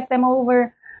allowed to get them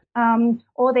over,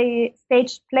 or they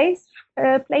staged plays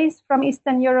from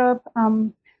Eastern Europe.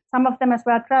 Some of them as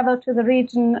well traveled to the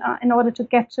region in order to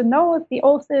get to know the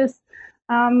authors.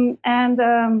 And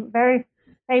very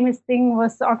famous thing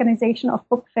was the organization of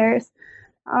book fairs.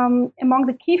 Among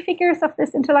the key figures of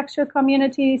this intellectual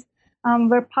communities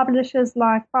were publishers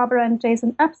like Barbara and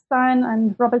Jason Epstein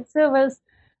and Robert Silvers,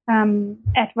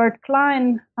 Edward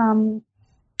Klein,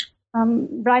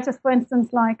 writers, for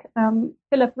instance, like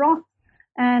Philip Roth,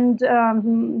 and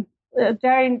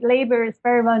Jerry Leiber is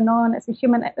very well known as a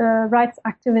human rights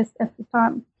activist at the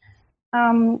time.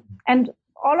 And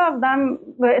all of them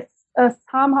were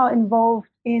somehow involved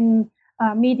in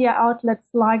media outlets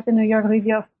like the New York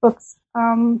Review of Books.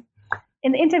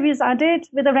 In the interviews I did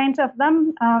with a range of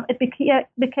them, it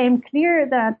became clear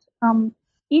that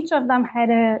each of them had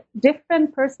a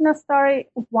different personal story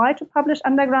of why to publish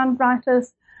underground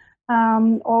writers,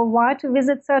 or why to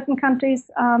visit certain countries,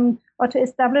 or to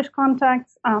establish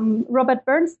contacts. Robert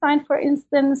Bernstein, for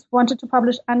instance, wanted to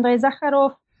publish Andrei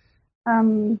Zakharov.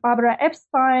 Barbara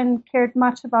Epstein cared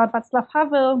much about Václav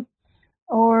Havel,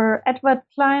 or Edward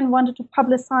Klein wanted to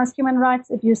publicize human rights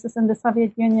abuses in the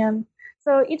Soviet Union.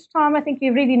 So each time, I think we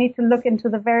really need to look into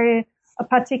the very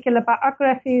particular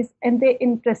biographies and their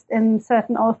interest in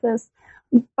certain authors.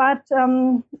 But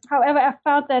however, I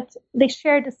felt that they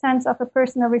shared a sense of a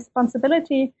personal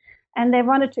responsibility, and they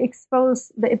wanted to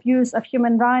expose the abuse of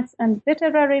human rights and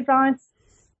literary rights.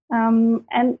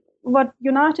 And what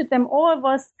united them all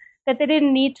was that they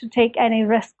didn't need to take any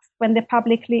risks when they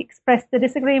publicly expressed the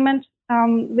disagreement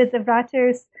with the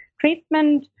writer's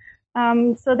treatment.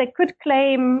 So they could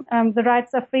claim the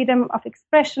rights of freedom of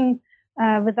expression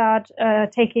without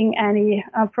taking any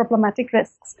problematic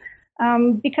risks.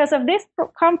 Because of this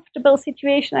comfortable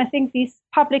situation, I think these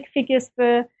public figures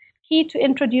were key to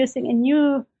introducing a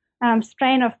new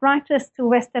strain of writers to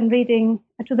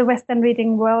the Western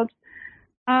reading world.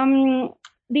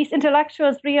 These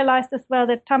intellectuals realized as well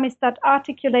that Tommystad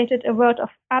articulated a world of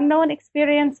unknown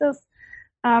experiences.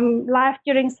 Life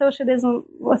during socialism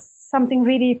was something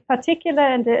really particular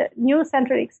and a new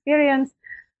central experience.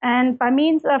 And by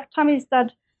means of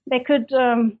Tommystad, they could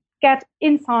get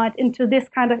insight into this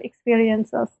kind of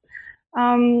experiences.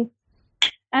 And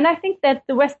I think that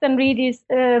the Western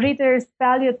readers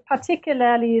valued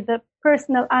particularly the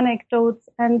personal anecdotes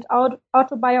and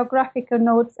autobiographical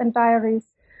notes and diaries.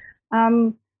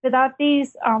 Without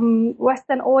these,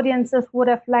 Western audiences would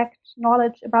have lacked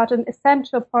knowledge about an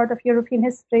essential part of European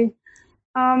history.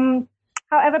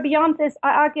 However, beyond this,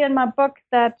 I argue in my book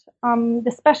that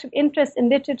the special interest in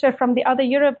literature from the other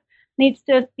Europe needs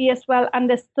to be as well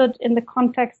understood in the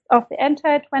context of the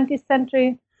entire 20th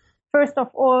century. First of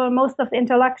all, most of the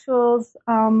intellectuals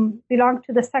belong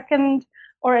to the second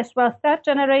or as well third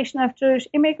generation of Jewish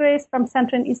immigrants from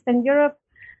Central and Eastern Europe.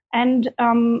 And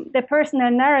their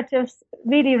personal narratives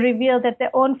really reveal that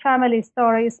their own family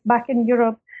stories back in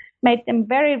Europe made them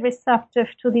very receptive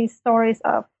to these stories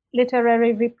of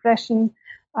literary repression.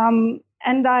 And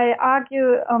I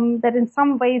argue that in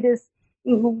some way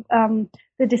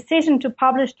the decision to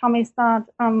publish Tommystad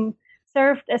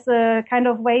served as a kind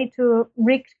of way to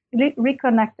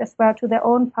reconnect as well to their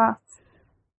own pasts.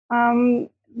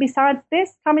 Besides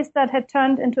this, Tommystad had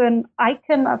turned into an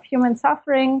icon of human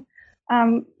suffering,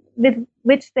 with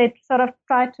which they sort of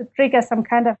tried to trigger some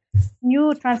kind of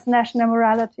new transnational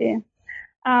morality.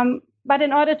 But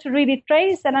in order to really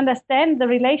trace and understand the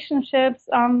relationships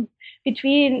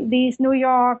between these New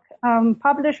York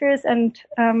publishers and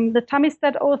the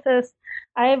Tommystad authors,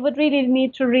 I would really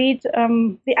need to read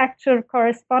the actual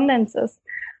correspondences.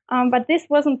 But this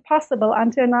wasn't possible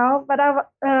until now.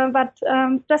 But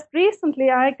just recently,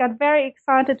 I got very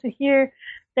excited to hear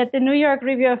that the New York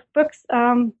Review of Books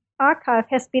archive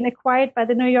has been acquired by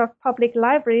the New York Public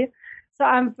Library. So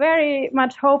I'm very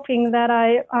much hoping that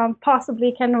I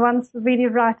possibly can once really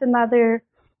write another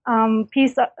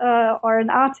piece or an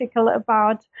article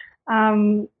about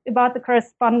the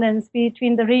correspondence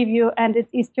between the review and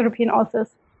its East European authors.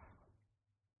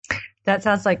 That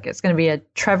sounds like it's going to be a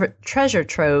treasure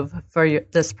trove for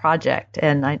this project,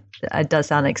 and it does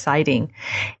sound exciting.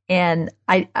 And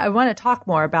I want to talk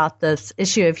more about this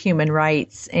issue of human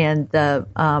rights and the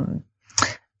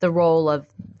role of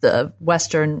the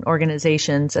Western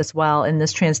organizations as well in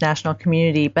this transnational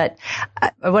community. But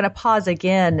I want to pause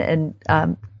again and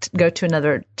go to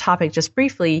another topic just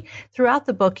briefly. Throughout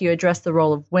the book, you address the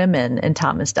role of women in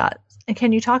Thermostat. And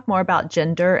can you talk more about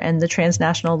gender and the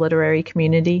transnational literary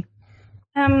community?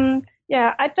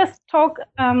 I just talk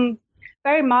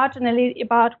very marginally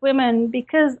about women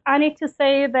because I need to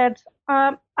say that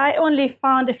I only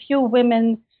found a few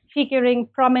women figuring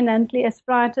prominently as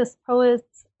writers,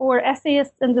 poets, or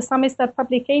essayists in the Thermostat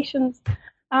publications.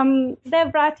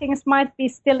 Their writings might be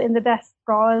still in the desk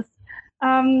drawers,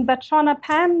 but Shauna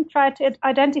Pan tried to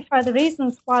identify the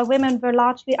reasons why women were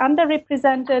largely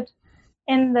underrepresented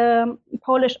in the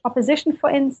Polish opposition, for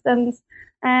instance,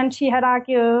 and she had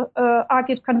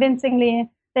argued convincingly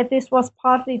that this was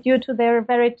partly due to their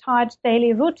very tight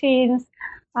daily routines,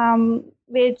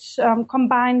 which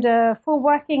combined a full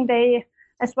working day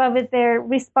as well with their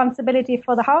responsibility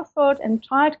for the household and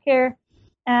childcare.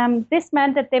 This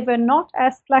meant that they were not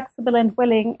as flexible and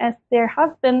willing as their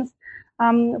husbands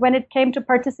when it came to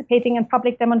participating in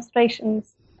public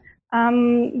demonstrations.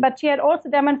 But she had also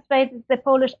demonstrated the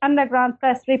Polish underground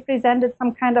press represented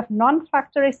some kind of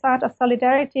non-factory side of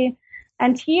solidarity.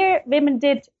 And here, women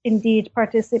did indeed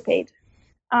participate.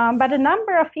 But a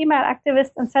number of female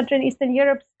activists in Central and Eastern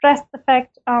Europe stressed the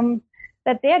fact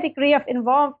that their degree of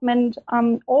involvement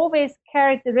always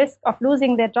carried the risk of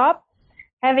losing their job,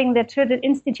 having their children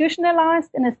institutionalized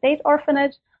in a state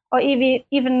orphanage, or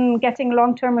even getting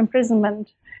long-term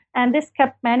imprisonment. And this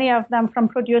kept many of them from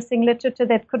producing literature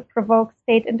that could provoke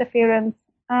state interference.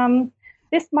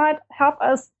 This might help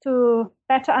us to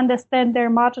better understand their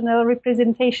marginal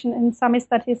representation in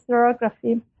Thermostat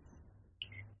historiography.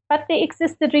 But there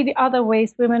existed really other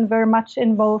ways women were much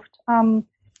involved.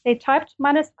 They typed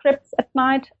manuscripts at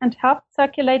night and helped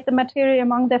circulate the material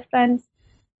among their friends.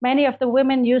 Many of the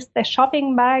women used their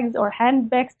shopping bags or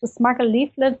handbags to smuggle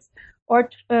leaflets or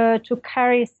to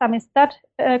carry Thermostat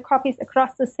copies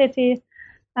across the city.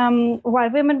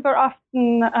 While women were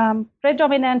often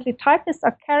predominantly typists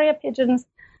or carrier pigeons,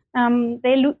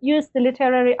 they used the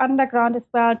literary underground as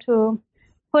well to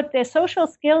put their social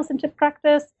skills into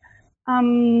practice.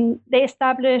 They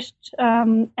established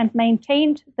and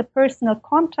maintained the personal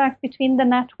contact between the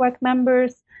network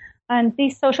members. And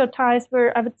these social ties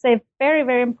were, I would say, very,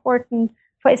 very important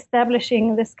for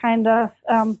establishing this kind of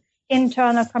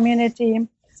internal community.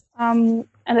 And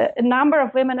a number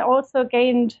of women also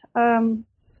gained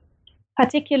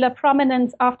particular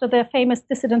prominence after their famous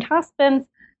dissident husbands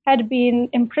had been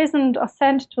imprisoned or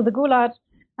sent to the Gulag.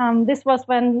 This was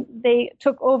when they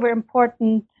took over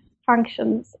important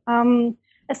functions.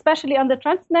 Especially on the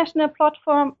transnational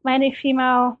platform, many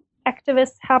female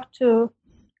activists helped to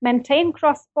maintain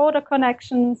cross-border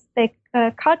connections. They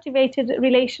cultivated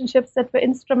relationships that were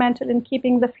instrumental in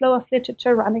keeping the flow of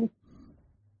literature running.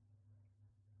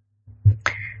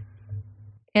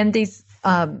 And these,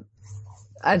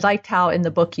 I liked how in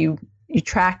the book you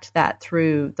tracked that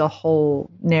through the whole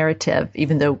narrative,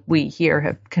 even though we here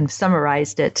have kind of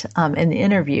summarized it in the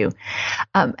interview.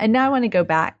 And now I want to go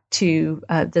back to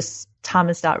this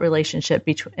Thermostat relationship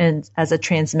between as a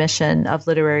transmission of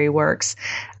literary works.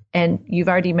 And you've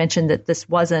already mentioned that this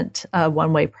wasn't a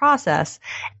one-way process.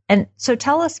 And so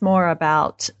tell us more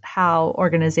about how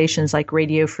organizations like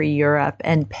Radio Free Europe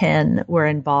and PEN were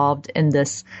involved in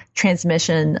this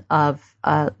transmission of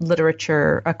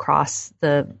literature across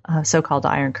the so-called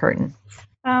Iron Curtain.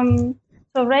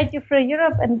 So Radio Free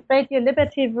Europe and Radio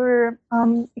Liberty were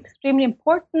extremely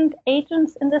important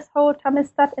agents in this whole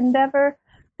Thermostat endeavor.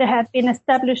 They had been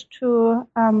established to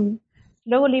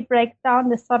slowly break down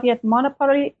the Soviet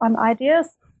monopoly on ideas.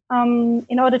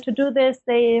 In order to do this,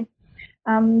 they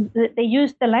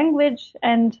used the language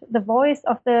and the voice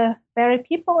of the very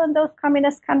people in those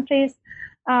communist countries.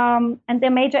 And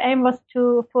their major aim was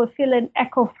to fulfill an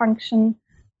echo function.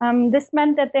 This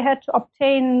meant that they had to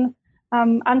obtain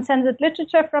uncensored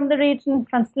literature from the region,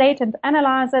 translate and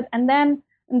analyze it, and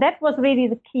that was really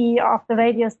the key of the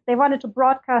radios. They wanted to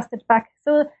broadcast it back.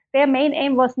 So their main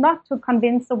aim was not to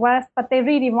convince the West, but they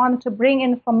really wanted to bring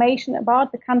information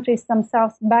about the countries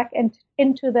themselves back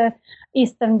into the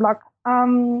Eastern Bloc.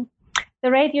 The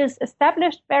radios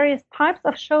established various types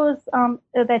of shows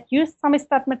that used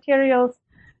Thermostat materials.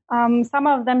 Some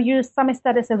of them used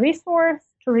Thermostat as a resource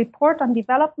to report on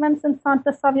developments inside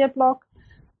the Soviet bloc.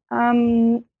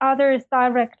 Others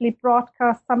directly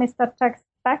broadcast Thermostat text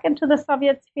back into the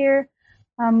Soviet sphere.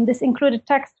 This included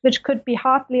texts which could be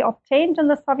hardly obtained in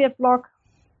the Soviet bloc.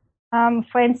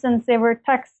 For instance, there were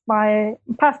texts by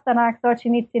Pasternak,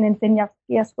 Solzhenitsyn, and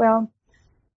Sinyavsky as well.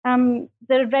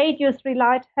 The radios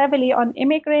relied heavily on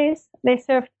immigrants. They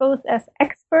served both as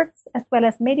experts as well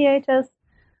as mediators.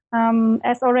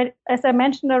 As I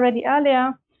mentioned already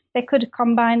earlier, they could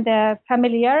combine their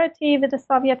familiarity with the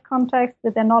Soviet context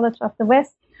with their knowledge of the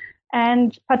West,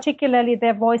 and particularly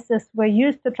their voices were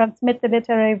used to transmit the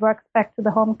literary works back to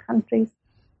the home countries.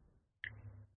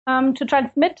 To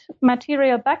transmit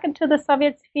material back into the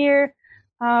Soviet sphere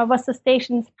was the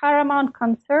station's paramount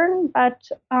concern, but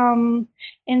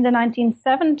in the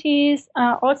 1970s,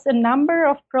 also a number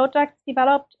of projects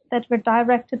developed that were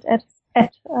directed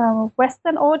at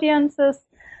Western audiences.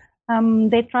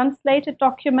 They translated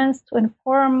documents to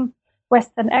inform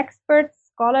Western experts,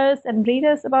 scholars, and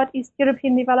readers about East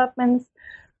European developments.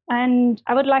 And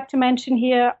I would like to mention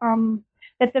here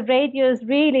that the radios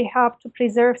really helped to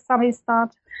preserve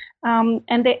Samizdat,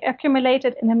 and they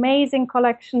accumulated an amazing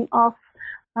collection of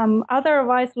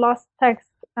otherwise lost texts.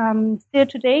 Still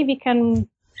today, we can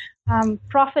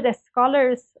profit as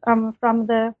scholars from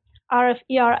the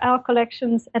RFERL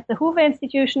collections at the Hoover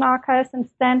Institution Archives in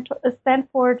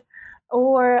Stanford,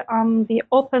 or the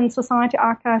Open Society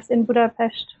Archives in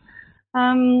Budapest.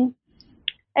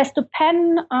 As to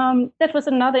Penn, that was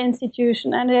another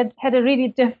institution, and it had a really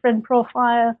different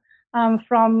profile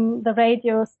from the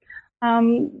radios.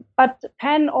 But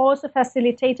Penn also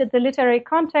facilitated the literary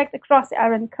contact across the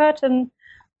Iron Curtain.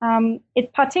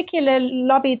 It particularly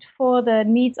lobbied for the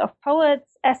needs of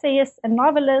poets, essayists, and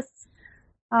novelists.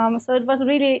 So it was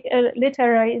really a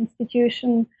literary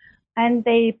institution, and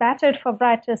they battled for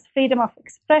writers' freedom of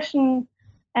expression,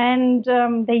 and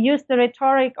they used the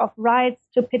rhetoric of rights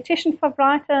to petition for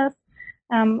writers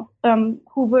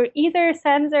who were either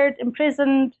censored,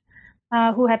 imprisoned,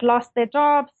 who had lost their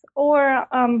jobs, or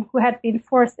who had been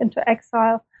forced into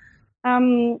exile.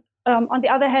 On the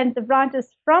other hand, the writers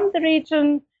from the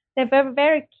region, they were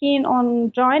very keen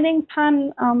on joining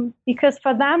Penn because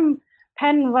for them,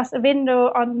 Penn was a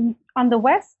window on the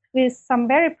West with some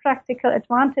very practical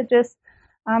advantages.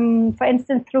 For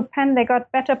instance, through Penn, they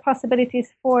got better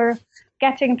possibilities for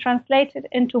getting translated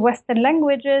into Western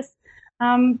languages.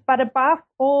 But above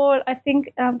all, I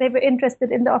think they were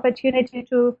interested in the opportunity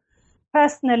to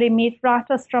personally meet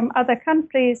writers from other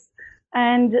countries.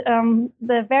 And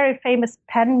the very famous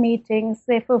Penn meetings,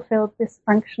 they fulfilled this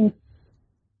function.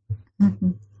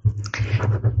 Mm-hmm.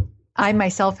 I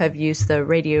myself have used the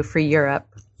Radio Free Europe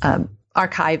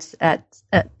archives at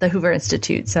the Hoover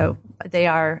Institute. So they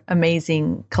are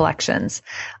amazing collections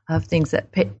of things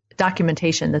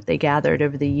documentation that they gathered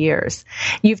over the years.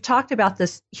 You've talked about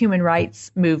this human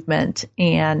rights movement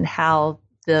and how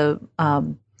the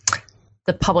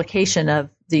publication of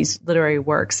these literary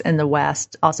works in the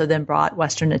West also then brought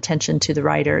Western attention to the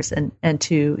writers and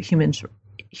to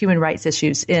human rights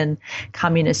issues in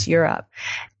communist Europe.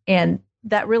 And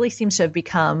that really seems to have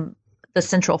become the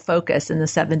central focus in the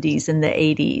 70s and the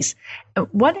 80s.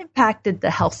 What impact did the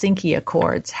Helsinki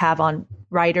Accords have on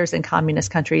writers in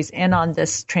communist countries and on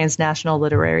this transnational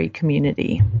literary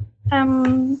community?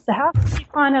 The Helsinki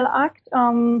Final Act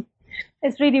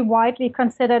is really widely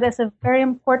considered as a very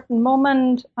important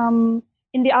moment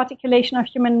in the articulation of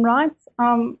human rights.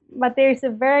 But there is a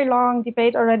very long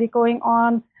debate already going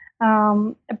on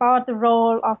about the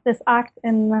role of this act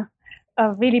in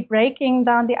really breaking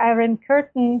down the Iron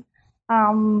Curtain.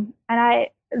 And I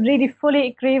really fully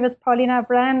agree with Paulina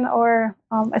Brenn or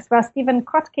as well Stephen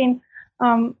Kotkin,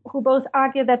 who both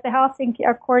argue that the Helsinki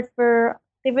Accords were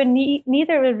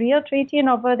neither a real treaty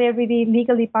nor were they really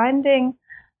legally binding.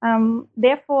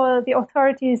 Therefore, the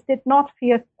authorities did not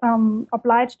feel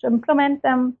obliged to implement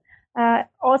them.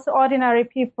 Also, ordinary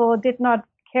people did not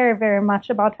care very much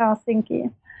about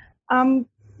Helsinki.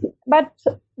 But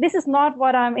this is not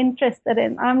what I'm interested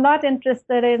in. I'm not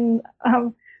interested in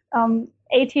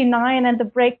 89 and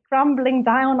the crumbling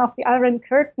down of the Iron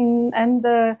Curtain and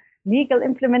the legal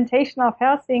implementation of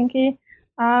Helsinki.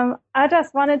 I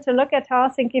just wanted to look at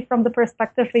Helsinki from the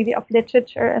perspective really of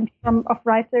literature and of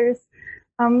writers.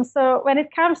 So when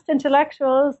it comes to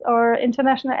intellectuals or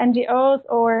international NGOs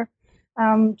or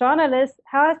journalists,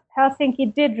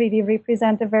 Helsinki did really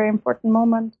represent a very important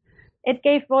moment. It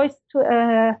gave voice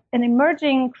to an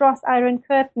emerging cross-Iron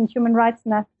Curtain human rights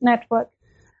network.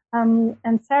 And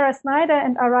Sarah Snyder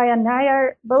and Araya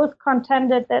Nair both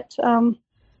contended that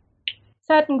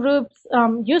certain groups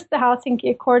used the Helsinki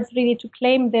Accords really to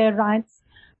claim their rights.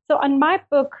 So on my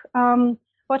book,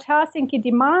 what Helsinki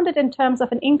demanded in terms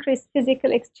of an increased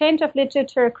physical exchange of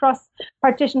literature across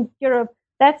partitioned Europe,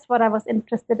 that's what I was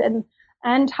interested in.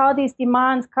 and how these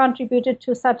demands contributed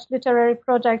to such literary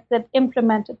projects that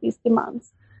implemented these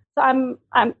demands. So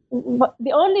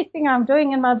the only thing I'm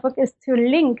doing in my book is to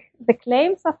link the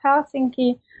claims of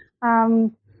Helsinki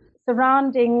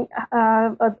surrounding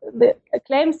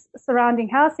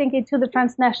Helsinki to the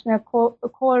transnational call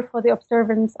for the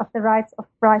observance of the rights of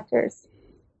writers.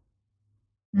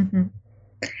 Mm-hmm.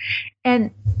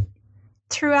 And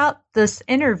throughout this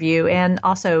interview and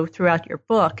also throughout your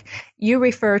book, you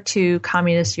refer to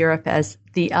communist Europe as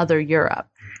the other Europe.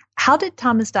 How did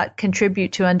Thomasdatt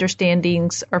contribute to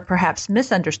understandings or perhaps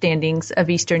misunderstandings of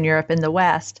Eastern Europe in the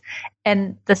West?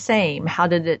 And the same, how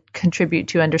did it contribute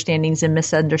to understandings and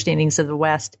misunderstandings of the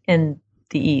West in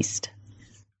the East?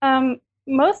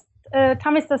 Most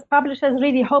Thomasdatt's publishers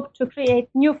really hoped to create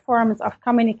new forms of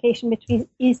communication between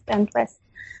East and West.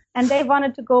 And they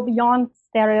wanted to go beyond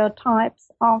stereotypes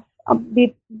of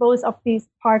both of these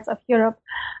parts of Europe.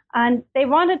 And they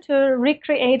wanted to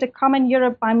recreate a common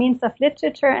Europe by means of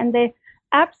literature, and they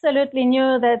absolutely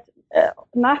knew that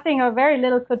nothing or very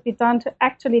little could be done to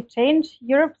actually change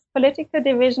Europe's political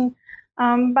division,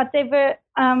 but they were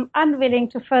unwilling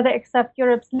to further accept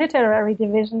Europe's literary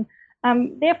division.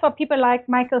 Therefore, people like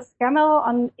Michael Scammell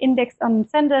on Index on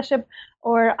Censorship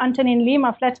or Antonin Lim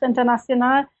of Lettres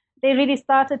Internationales, they really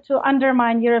started to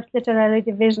undermine Europe's literary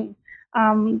division.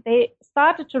 They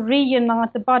started to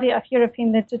reunite the body of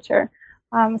European literature.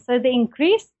 So they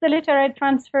increased the literary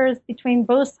transfers between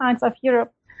both sides of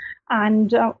Europe.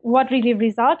 And what really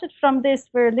resulted from this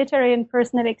were literary and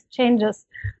personal exchanges,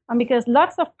 because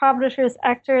lots of publishers,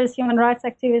 actors, human rights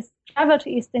activists traveled to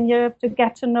Eastern Europe to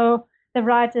get to know the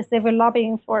writers they were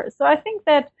lobbying for. So I think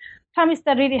that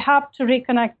Thomasdatt really helped to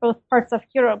reconnect both parts of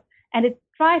Europe, and it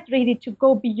tried really to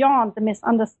go beyond the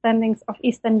misunderstandings of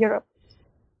Eastern Europe.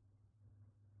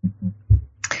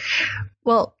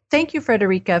 Well, thank you,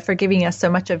 Frederica, for giving us so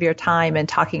much of your time and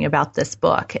talking about this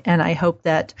book. And I hope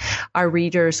that our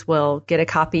readers will get a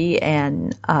copy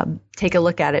and take a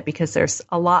look at it, because there's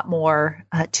a lot more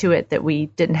to it that we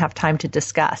didn't have time to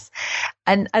discuss.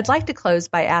 And I'd like to close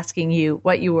by asking you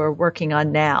what you are working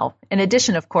on now, in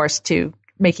addition, of course, to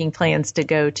making plans to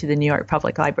go to the New York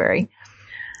Public Library.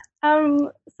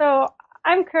 So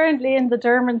I'm currently in the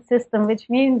German system, which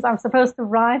means I'm supposed to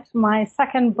write my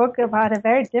second book about a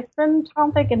very different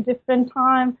topic and different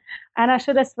time, and I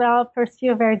should as well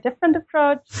pursue a very different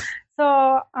approach.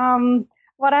 So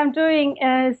what I'm doing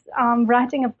is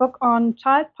writing a book on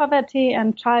child poverty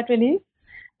and child relief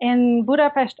in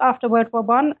Budapest after World War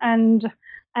I, and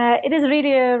it is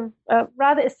really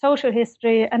rather a social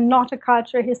history and not a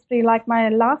cultural history like my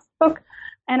last book.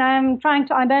 And I'm trying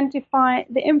to identify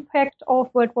the impact of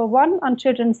World War I on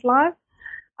children's lives.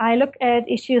 I look at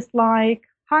issues like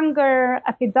hunger,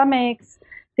 epidemics,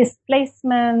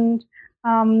 displacement,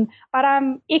 but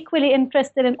I'm equally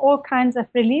interested in all kinds of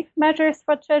relief measures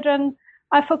for children.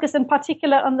 I focus in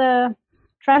particular on the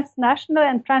transnational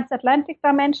and transatlantic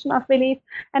dimension of relief.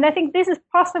 And I think this is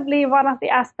possibly one of the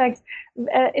aspects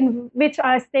in which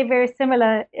I stay very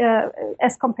similar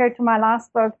as compared to my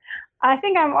last book. I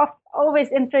think I'm always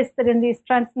interested in these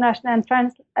transnational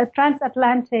and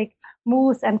transatlantic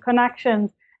moves and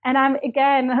connections. And I'm,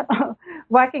 again,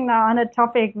 working now on a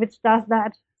topic which does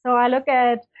that. So I look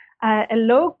at a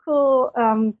local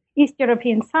East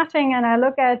European setting, and I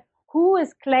look at who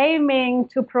is claiming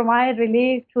to provide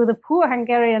relief to the poor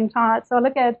Hungarian child. So I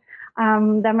look at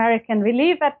the American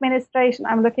Relief Administration.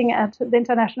 I'm looking at the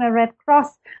International Red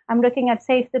Cross. I'm looking at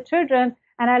Save the Children.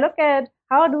 And I look at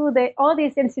how do all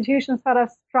these institutions sort of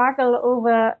struggle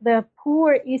over the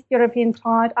poor East European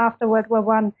child after World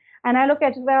War I. And I look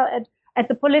at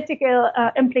the political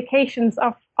implications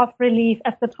of relief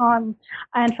at the time.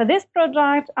 And for this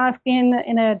project, I've been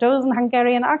in a dozen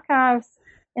Hungarian archives,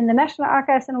 in the National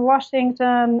Archives in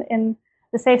Washington, in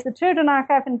the Save the Children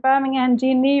Archive in Birmingham,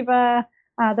 Geneva,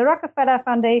 the Rockefeller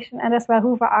Foundation, and as well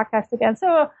Hoover Archives again.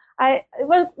 So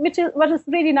what is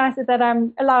really nice is that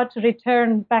I'm allowed to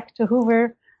return back to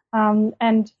Hoover,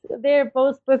 and there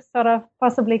both books sort of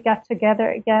possibly get together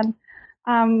again.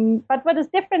 But what is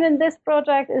different in this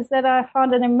project is that I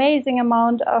found an amazing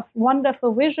amount of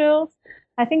wonderful visuals.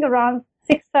 I think around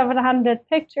 600-700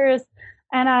 pictures,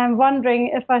 and I'm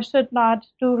wondering if I should not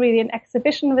do really an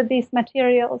exhibition with these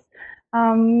materials,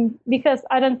 because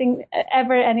I don't think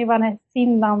ever anyone has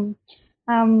seen them.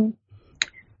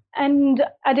 And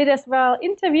I did as well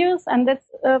interviews, and that's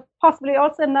possibly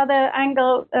also another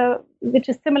angle which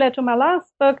is similar to my last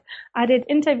book. I did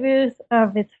interviews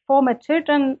with former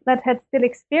children that had still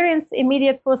experienced the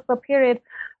immediate post-war period.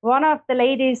 One of the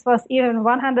ladies was even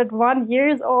 101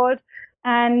 years old,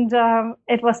 and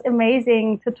it was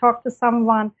amazing to talk to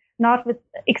someone not with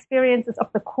experiences of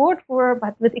the court war,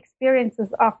 but with experiences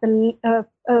of the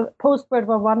post-World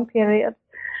War I period.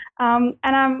 And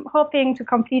I'm hoping to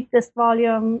complete this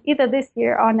volume either this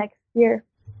year or next year.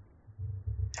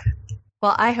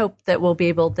 Well, I hope that we'll be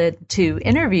able to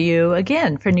interview you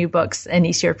again for New Books in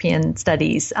East European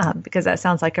Studies, because that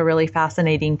sounds like a really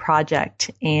fascinating project,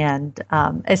 and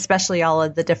especially all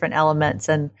of the different elements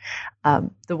and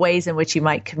the ways in which you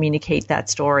might communicate that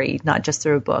story, not just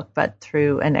through a book, but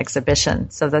through an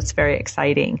exhibition. So that's very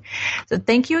exciting. So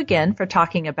thank you again for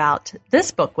talking about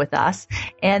this book with us.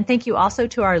 And thank you also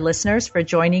to our listeners for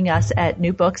joining us at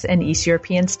New Books in East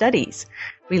European Studies.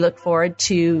 We look forward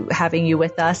to having you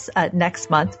with us next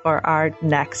month for our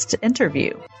next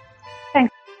interview.